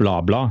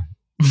bla-bla,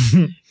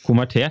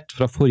 konvertert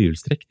fra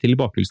forhjulstrekk til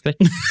bakhjulstrekk,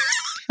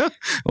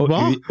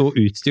 og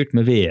utstyrt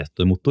med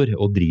V8-motor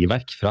og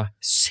drivverk fra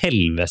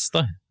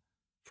selveste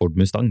Ford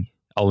Mustang,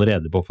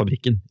 allerede på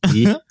fabrikken.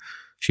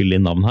 Fyll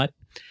inn navn her.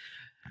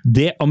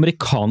 Det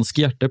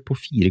amerikanske hjertet på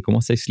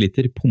 4,6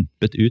 liter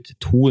pumpet ut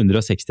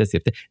 260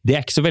 hestekrefter. Det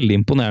er ikke så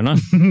veldig imponerende.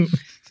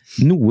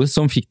 Noe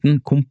som fikk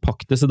den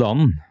kompakte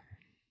sedanen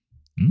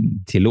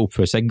til å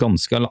oppføre seg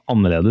ganske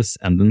annerledes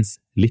enn dens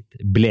litt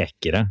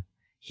blekere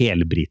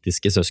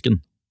helbritiske søsken.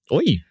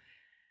 Oi!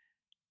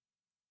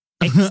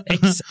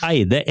 XX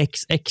eide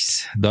XX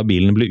da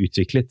bilen ble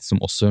utviklet,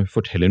 som også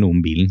forteller noe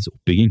om bilens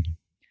oppbygging.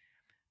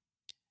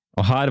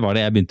 Og her var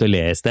det jeg begynte å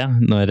le i sted,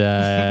 når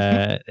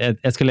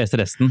jeg skal lese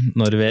resten,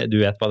 når du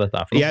vet hva dette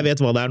er for noe. Jeg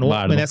vet hva det er nå,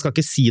 men jeg skal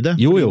ikke si det.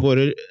 Jo.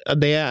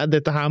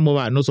 Dette her må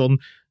være noe sånn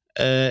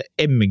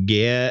MG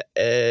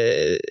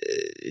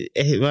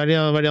hva er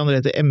det andre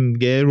heter?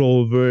 MG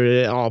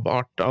Rover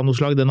avart av noe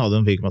slag, den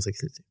hadde en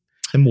 4,6 liter.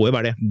 Det må jo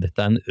være det.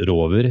 Dette er en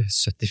Rover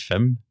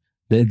 75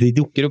 De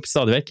dukker opp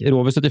stadig vekk.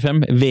 Rover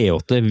 75,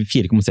 V8,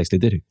 4,6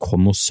 liter,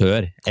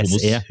 Connoisseur SE.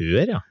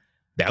 Connoisseur, ja.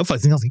 Det jo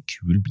faktisk en ganske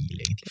kul bil,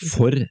 egentlig.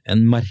 For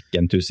en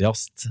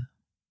merkeentusiast.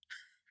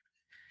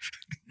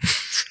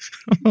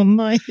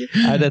 Nei.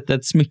 Dette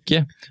et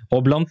smykke?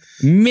 Og blant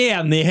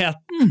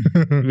menigheten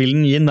vil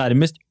den gi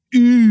nærmest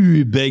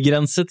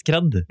ubegrenset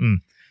kred.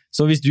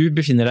 Så hvis du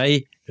befinner deg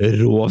i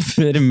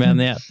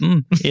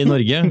Rover-menigheten i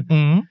Norge,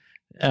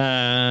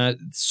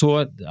 så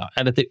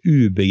dette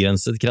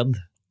ubegrenset kred.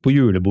 På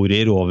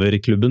julebordet i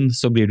Rover-klubben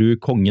så blir du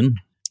kongen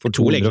for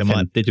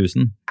 250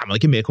 000. Man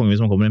ikke mer kongen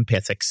hvis man kommer en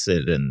P6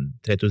 eller en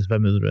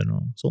 3500 eller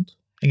noe sånt,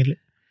 egentlig?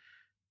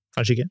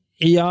 Kanskje ikke?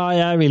 Ja,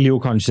 jeg vil jo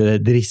kanskje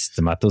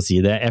driste meg til å si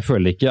det. Jeg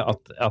føler ikke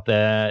at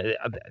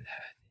jeg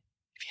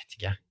vet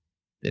ikke.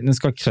 Den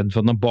skal ha kred for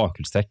at den har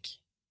bakhjulstrekk.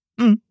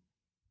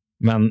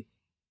 Men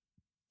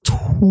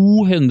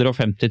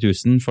 250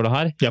 000 for det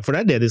her? Ja, for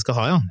det det de skal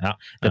ha, ja.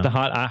 Dette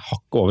her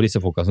hakk over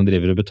disse folka som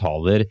driver og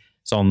betaler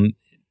sånn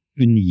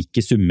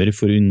unike summer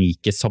for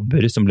unike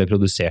sabber som ble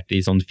produsert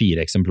i sånn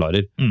 4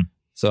 eksemplarer.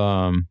 Så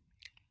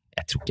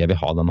jeg tror ikke jeg vil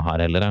ha denne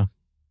her heller.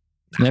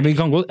 Men jeg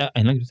kan gå, en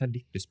eller annen grunn så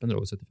litt lyst på en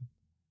Rover 75.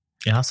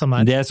 Ja,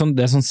 samme her.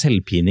 Det sånn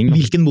selvpining.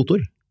 Hvilken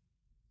motor?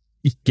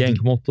 Ikke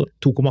 1,8.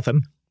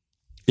 2,5.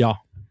 Ja,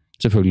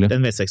 selvfølgelig.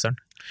 Den V6-eren.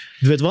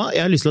 Du vet hva?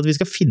 Jeg har lyst til at vi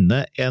skal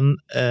finne en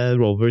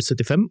Rover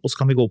 75, og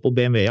så kan vi gå på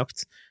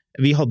BMW-jakt.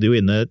 Vi hadde jo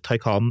inne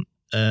Taycan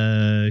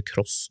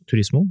Cross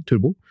Turismo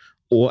Turbo,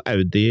 og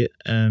Audi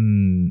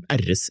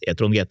RS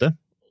e-tron GT,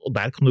 og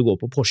der kan du gå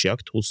på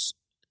Porsche-jakt hos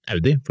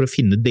Audi for å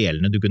finne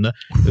delene du kunne.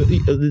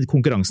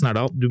 Konkurransen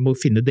da, du må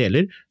finne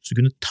deler, så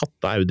du kunne tatt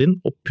av Audien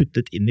og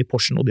puttet inn i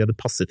Porschen, og de hadde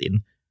passet inn.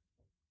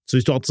 Så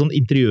hvis du har hatt sånn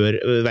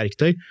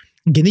interiørverktøy,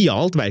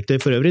 genialt verktøy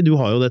for øvrig, du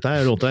har jo dette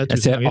her. Jeg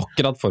ser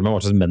akkurat for meg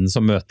hva slags menn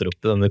som møter opp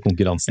til denne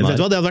konkurransen her.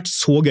 Vet du hva, det hadde vært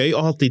så gøy å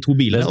ha hatt de 2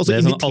 bilene, og så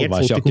invitert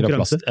folk til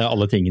konkurranse.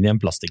 Alle tingene i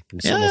en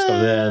plastikkpose,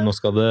 nå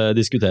skal det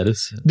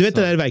diskuteres. Du vet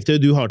det der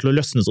verktøyet du har til å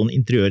løsne sånn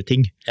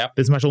interiørting? Ja.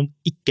 Det som sånn,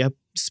 ikke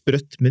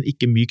sprøtt, men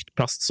ikke mykt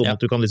plast, sånn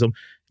at du kan liksom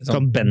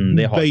kan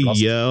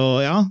bøye, og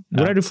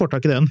hvor du får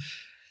tak i den?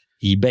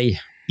 eBay,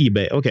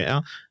 ok,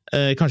 ja.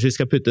 Kanskje vi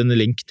skal putte en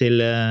link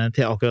til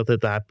akkurat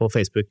dette her på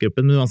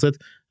Facebook-gruppen, men uansett,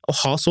 å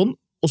ha sånn,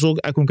 og så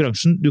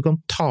konkurransen, du kan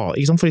ta,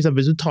 ikke sant, for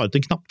eksempel hvis du tar ut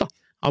en knapp da,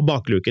 av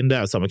bakluken,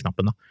 det jo samme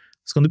knappen da,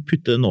 så kan du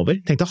putte den over.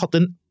 Tenk deg å ha hatt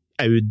en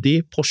Audi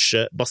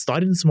Porsche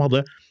Bastard som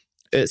hadde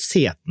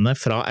setene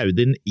fra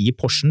Audien i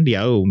Porschen, de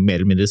jo mer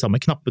eller mindre samme,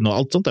 knappen og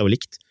alt sånt jo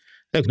likt.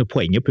 Det jo ikke noe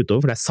poeng å putte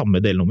over, for det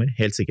samme delnummer,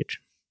 helt sikkert.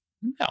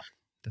 Ja,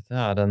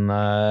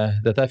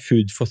 dette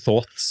food for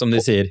thought, som de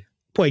sier.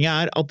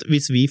 Poenget at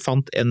hvis vi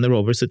fant en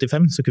Rover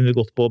 75, så kunne vi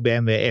gått på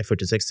BMW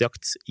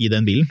E46-jakt i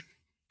den bilen.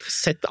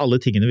 Sett alle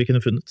tingene vi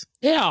kunne funnet.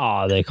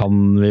 Ja, det kan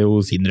vi jo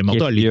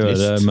sikkert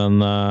gjøre,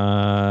 men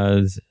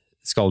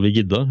skal vi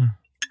gidde?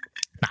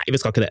 Nei, vi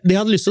skal ikke det. Det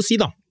jeg hadde lyst til å si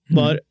da,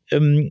 var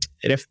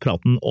ref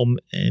praten om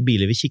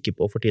biler vi kikker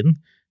på for tiden.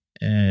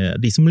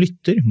 De som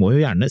lytter må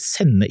jo gjerne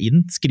sende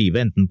inn,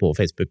 skrive enten på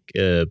Facebook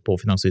på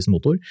Finansvisen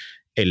Motor,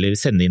 eller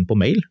sende inn på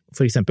mail,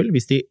 for eksempel,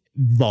 hvis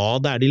hva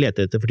det de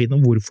leter etter for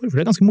tiden, og hvorfor. For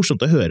det ganske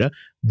morsomt å høre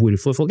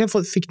hvorfor folk.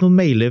 Jeg fikk noen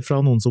mailer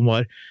fra noen som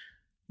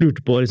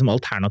lurte på liksom,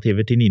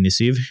 alternativer til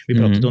 997. Vi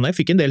pratet om det. Jeg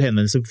fikk en del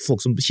henvendelser for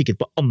folk som kikket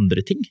på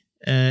andre ting.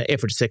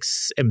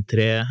 E46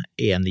 M3,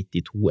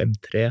 E92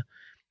 M3,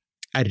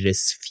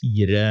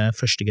 RS4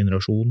 første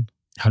generasjon.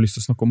 Jeg har lyst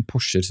til å snakke om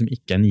Porscher som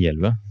ikke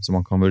 911, som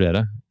man kan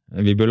vurdere.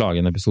 Vi bør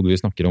lage en episode hvor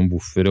vi snakker om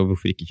hvorfor, og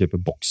hvorfor ikke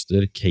kjøpe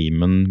Boxster,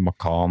 Cayman,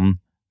 Macan,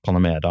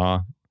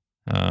 Panamera,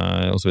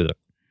 og så videre.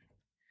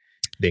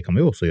 Det kan vi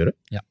jo også gjøre.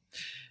 Ja.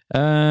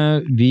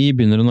 Vi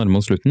begynner å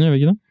nærme oss slutten, gjør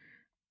vi ikke det?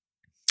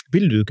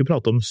 Vil du ikke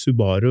prate om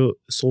Subaru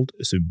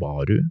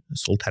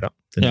Solterra?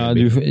 Ja,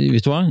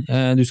 vet du hva?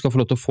 Du skal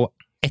få lov til å få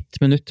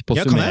 1 minutt på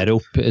å summere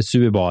opp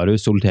Subaru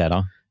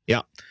Solterra.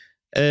 Ja,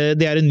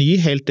 det en ny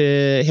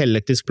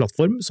helelektrisk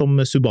plattform som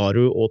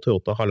Subaru og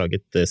Toyota har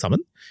laget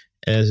sammen.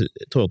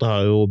 Toyota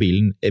har jo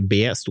bilen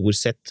B stor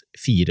Z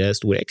 4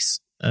 stor X,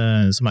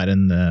 som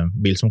en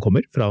bil som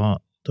kommer fra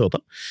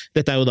Toyota.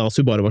 Dette jo da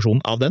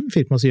Subaru-versjonen av den,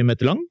 4,7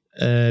 meter lang,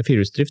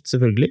 firehjulsdrift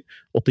selvfølgelig,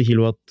 80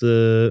 kilowatt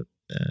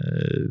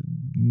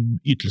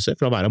ytelse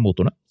fra hver av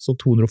motorene, så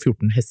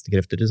 214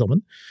 hestekrefter til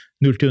sammen.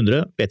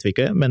 0-100 vet vi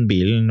ikke, men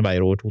bilen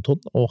veier over 2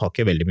 tonn og har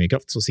ikke veldig mye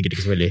kraft, så sikkert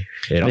ikke så veldig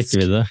rask.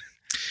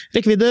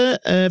 Rekkevidde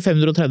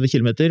 530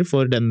 km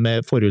for den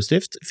med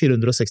forhjulsdrift,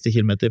 460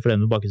 km for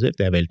den med bakhjulsdrift,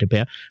 det vel TP,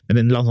 men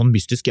en eller annen sånn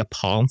mystisk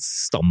japansk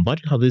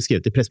standard hadde de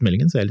skrevet i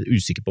pressemeldingen, så jeg litt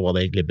usikker på hva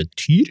det egentlig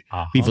betyr.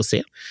 Aha. Vi får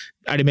se.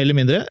 Det mer eller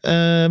mindre?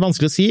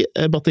 Vanskelig å si.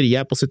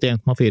 Batteriet på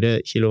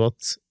 71,4 kW,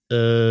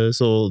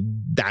 så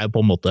det jo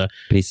på en måte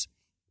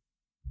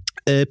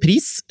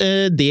Pris,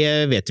 det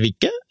vet vi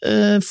ikke,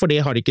 for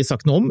det har de ikke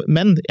sagt noe om,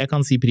 men jeg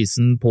kan si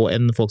prisen på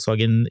en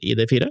Volkswagen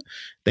ID4.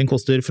 Den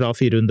koster fra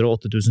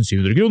 408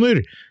 700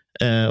 kroner,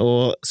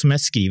 og som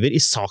jeg skriver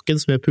i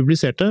saken som jeg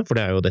publiserte, for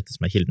det jo dette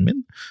som kilden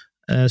min,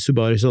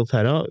 Subaru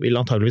Solterra vil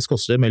antageligvis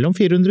koste mellom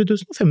 400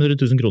 000 og 500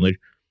 000 kroner.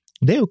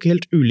 Det jo ikke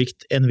helt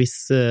ulikt en viss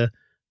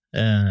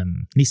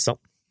Nissan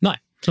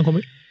som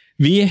kommer.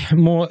 Vi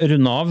må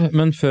runde av,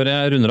 men før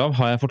jeg runder av,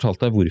 har jeg fortalt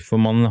deg hvorfor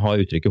man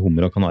har uttrykket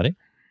hummer og kanari?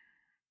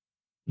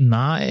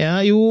 Nei,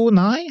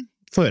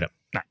 få høre.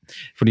 Nei,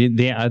 fordi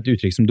det et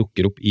uttrykk som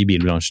dukker opp i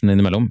bilbransjen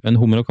innimellom. Men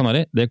hummer og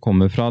kanari, det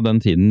kommer fra den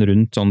tiden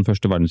rundt sånn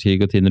første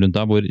verdenskrig og tiden rundt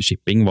der, hvor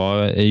shipping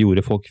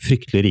gjorde folk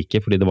fryktelig rike,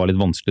 fordi det var litt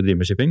vanskelig å drive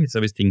med shipping.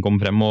 Så hvis ting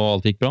kom frem og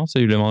alt gikk bra, så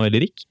ble man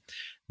veldig rik.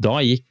 Da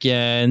gikk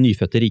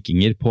nyfødte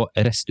rikinger på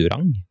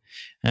restaurant.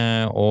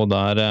 Og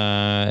der,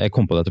 jeg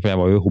kom på dette, for jeg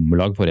var jo i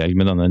hummerlag forrige helg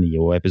med denne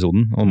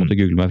NIO-episoden, og måtte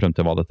google meg frem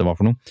til hva dette var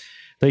for noe.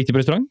 Da gikk de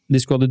på restaurant, de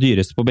skulle ha det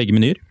dyreste på begge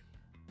menyer.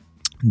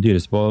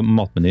 Dyreste på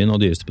matmenyen og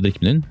dyreste på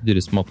drikkemenyen.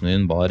 Dyreste på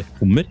matmenyen var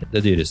hummer.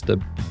 Det dyreste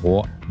på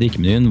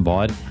drikkemenyen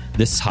var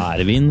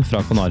dessertvin fra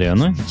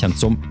Kanariøyene, kjent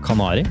som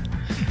Kanari.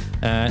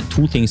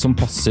 To ting som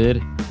passer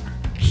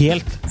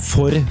helt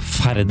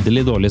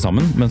forferdelig dårlig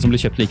sammen, men som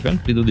blir kjøpt likevel,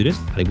 fordi det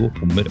dyrest, ergo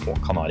hummer og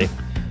kanari.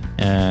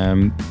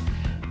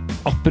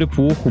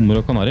 Apropos hummer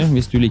og kanari,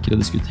 hvis du liker å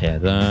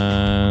diskutere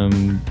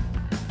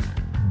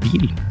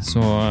bil,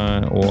 og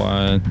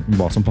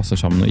hva som passer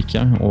sammen og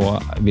ikke, og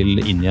vil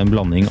inn i en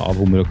blanding av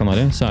hummer og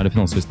kanari, så det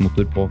Finansavisen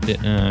Motor på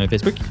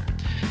Facebook.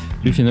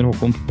 Du finner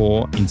Håkon på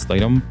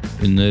Instagram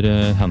under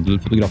handle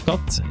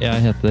fotografkatt.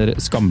 Jeg heter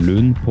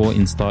Skamlun på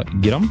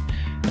Instagram.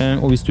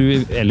 Og hvis du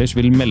ellers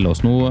vil melde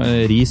oss noe,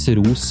 ris,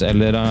 ros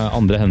eller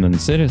andre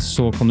henvendelser,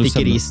 så kan du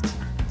ikke sende... rist.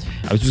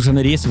 Ja, hvis du skal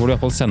sende ris, så får du i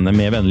hvert fall sende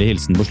med vennlig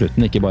hilsen på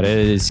slutten, ikke bare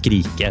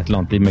skrike et eller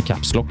annet med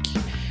caps lock.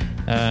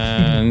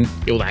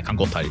 Jo, det kan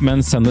godt her.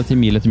 Men send det til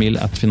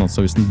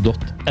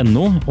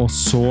miletermil@finansavisen.no, og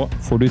så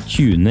får du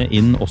tune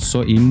inn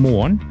også i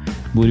morgen,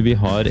 hvor vi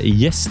har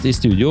gjest i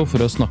studio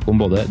for å snakke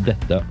om både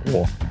dette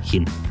og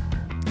hint.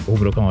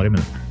 Hummer og kanari,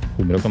 men.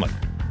 Hummer og kanari.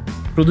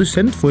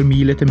 Produsent for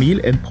Mil etter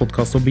mil, en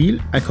podcast om bil,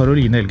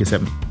 Karoline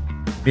Helgesem.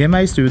 Med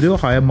meg i studio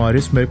har jeg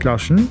Marius Mørk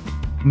Larsen,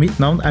 og mitt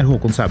navn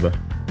Håkon Sæbø.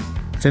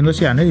 Send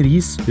oss gjerne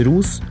ris,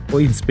 ros og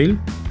innspill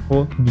på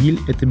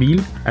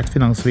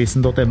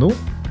miletermil@finansavisen.no.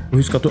 Og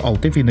husk at du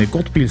alltid finner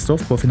godt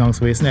bilstoff på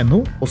finansavisen.no,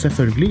 og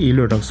selvfølgelig i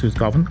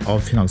lørdagsutgaven av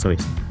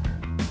Finansavisen.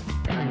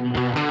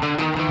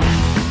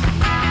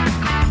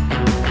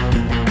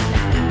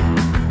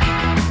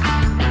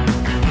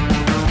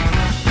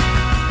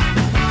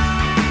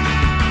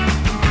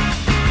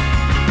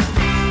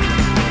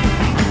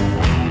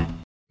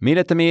 Mil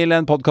etter mil,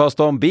 en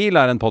podcast om bil,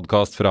 en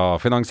podcast fra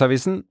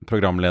Finansavisen.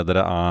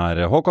 Programledere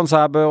Håkon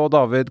Sæbø og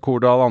David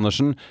Kordal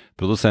Andersen.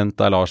 Produsent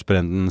Lars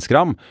Brenden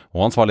Skram,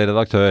 og ansvarlig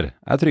redaktør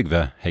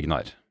Trygve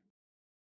Hegnar.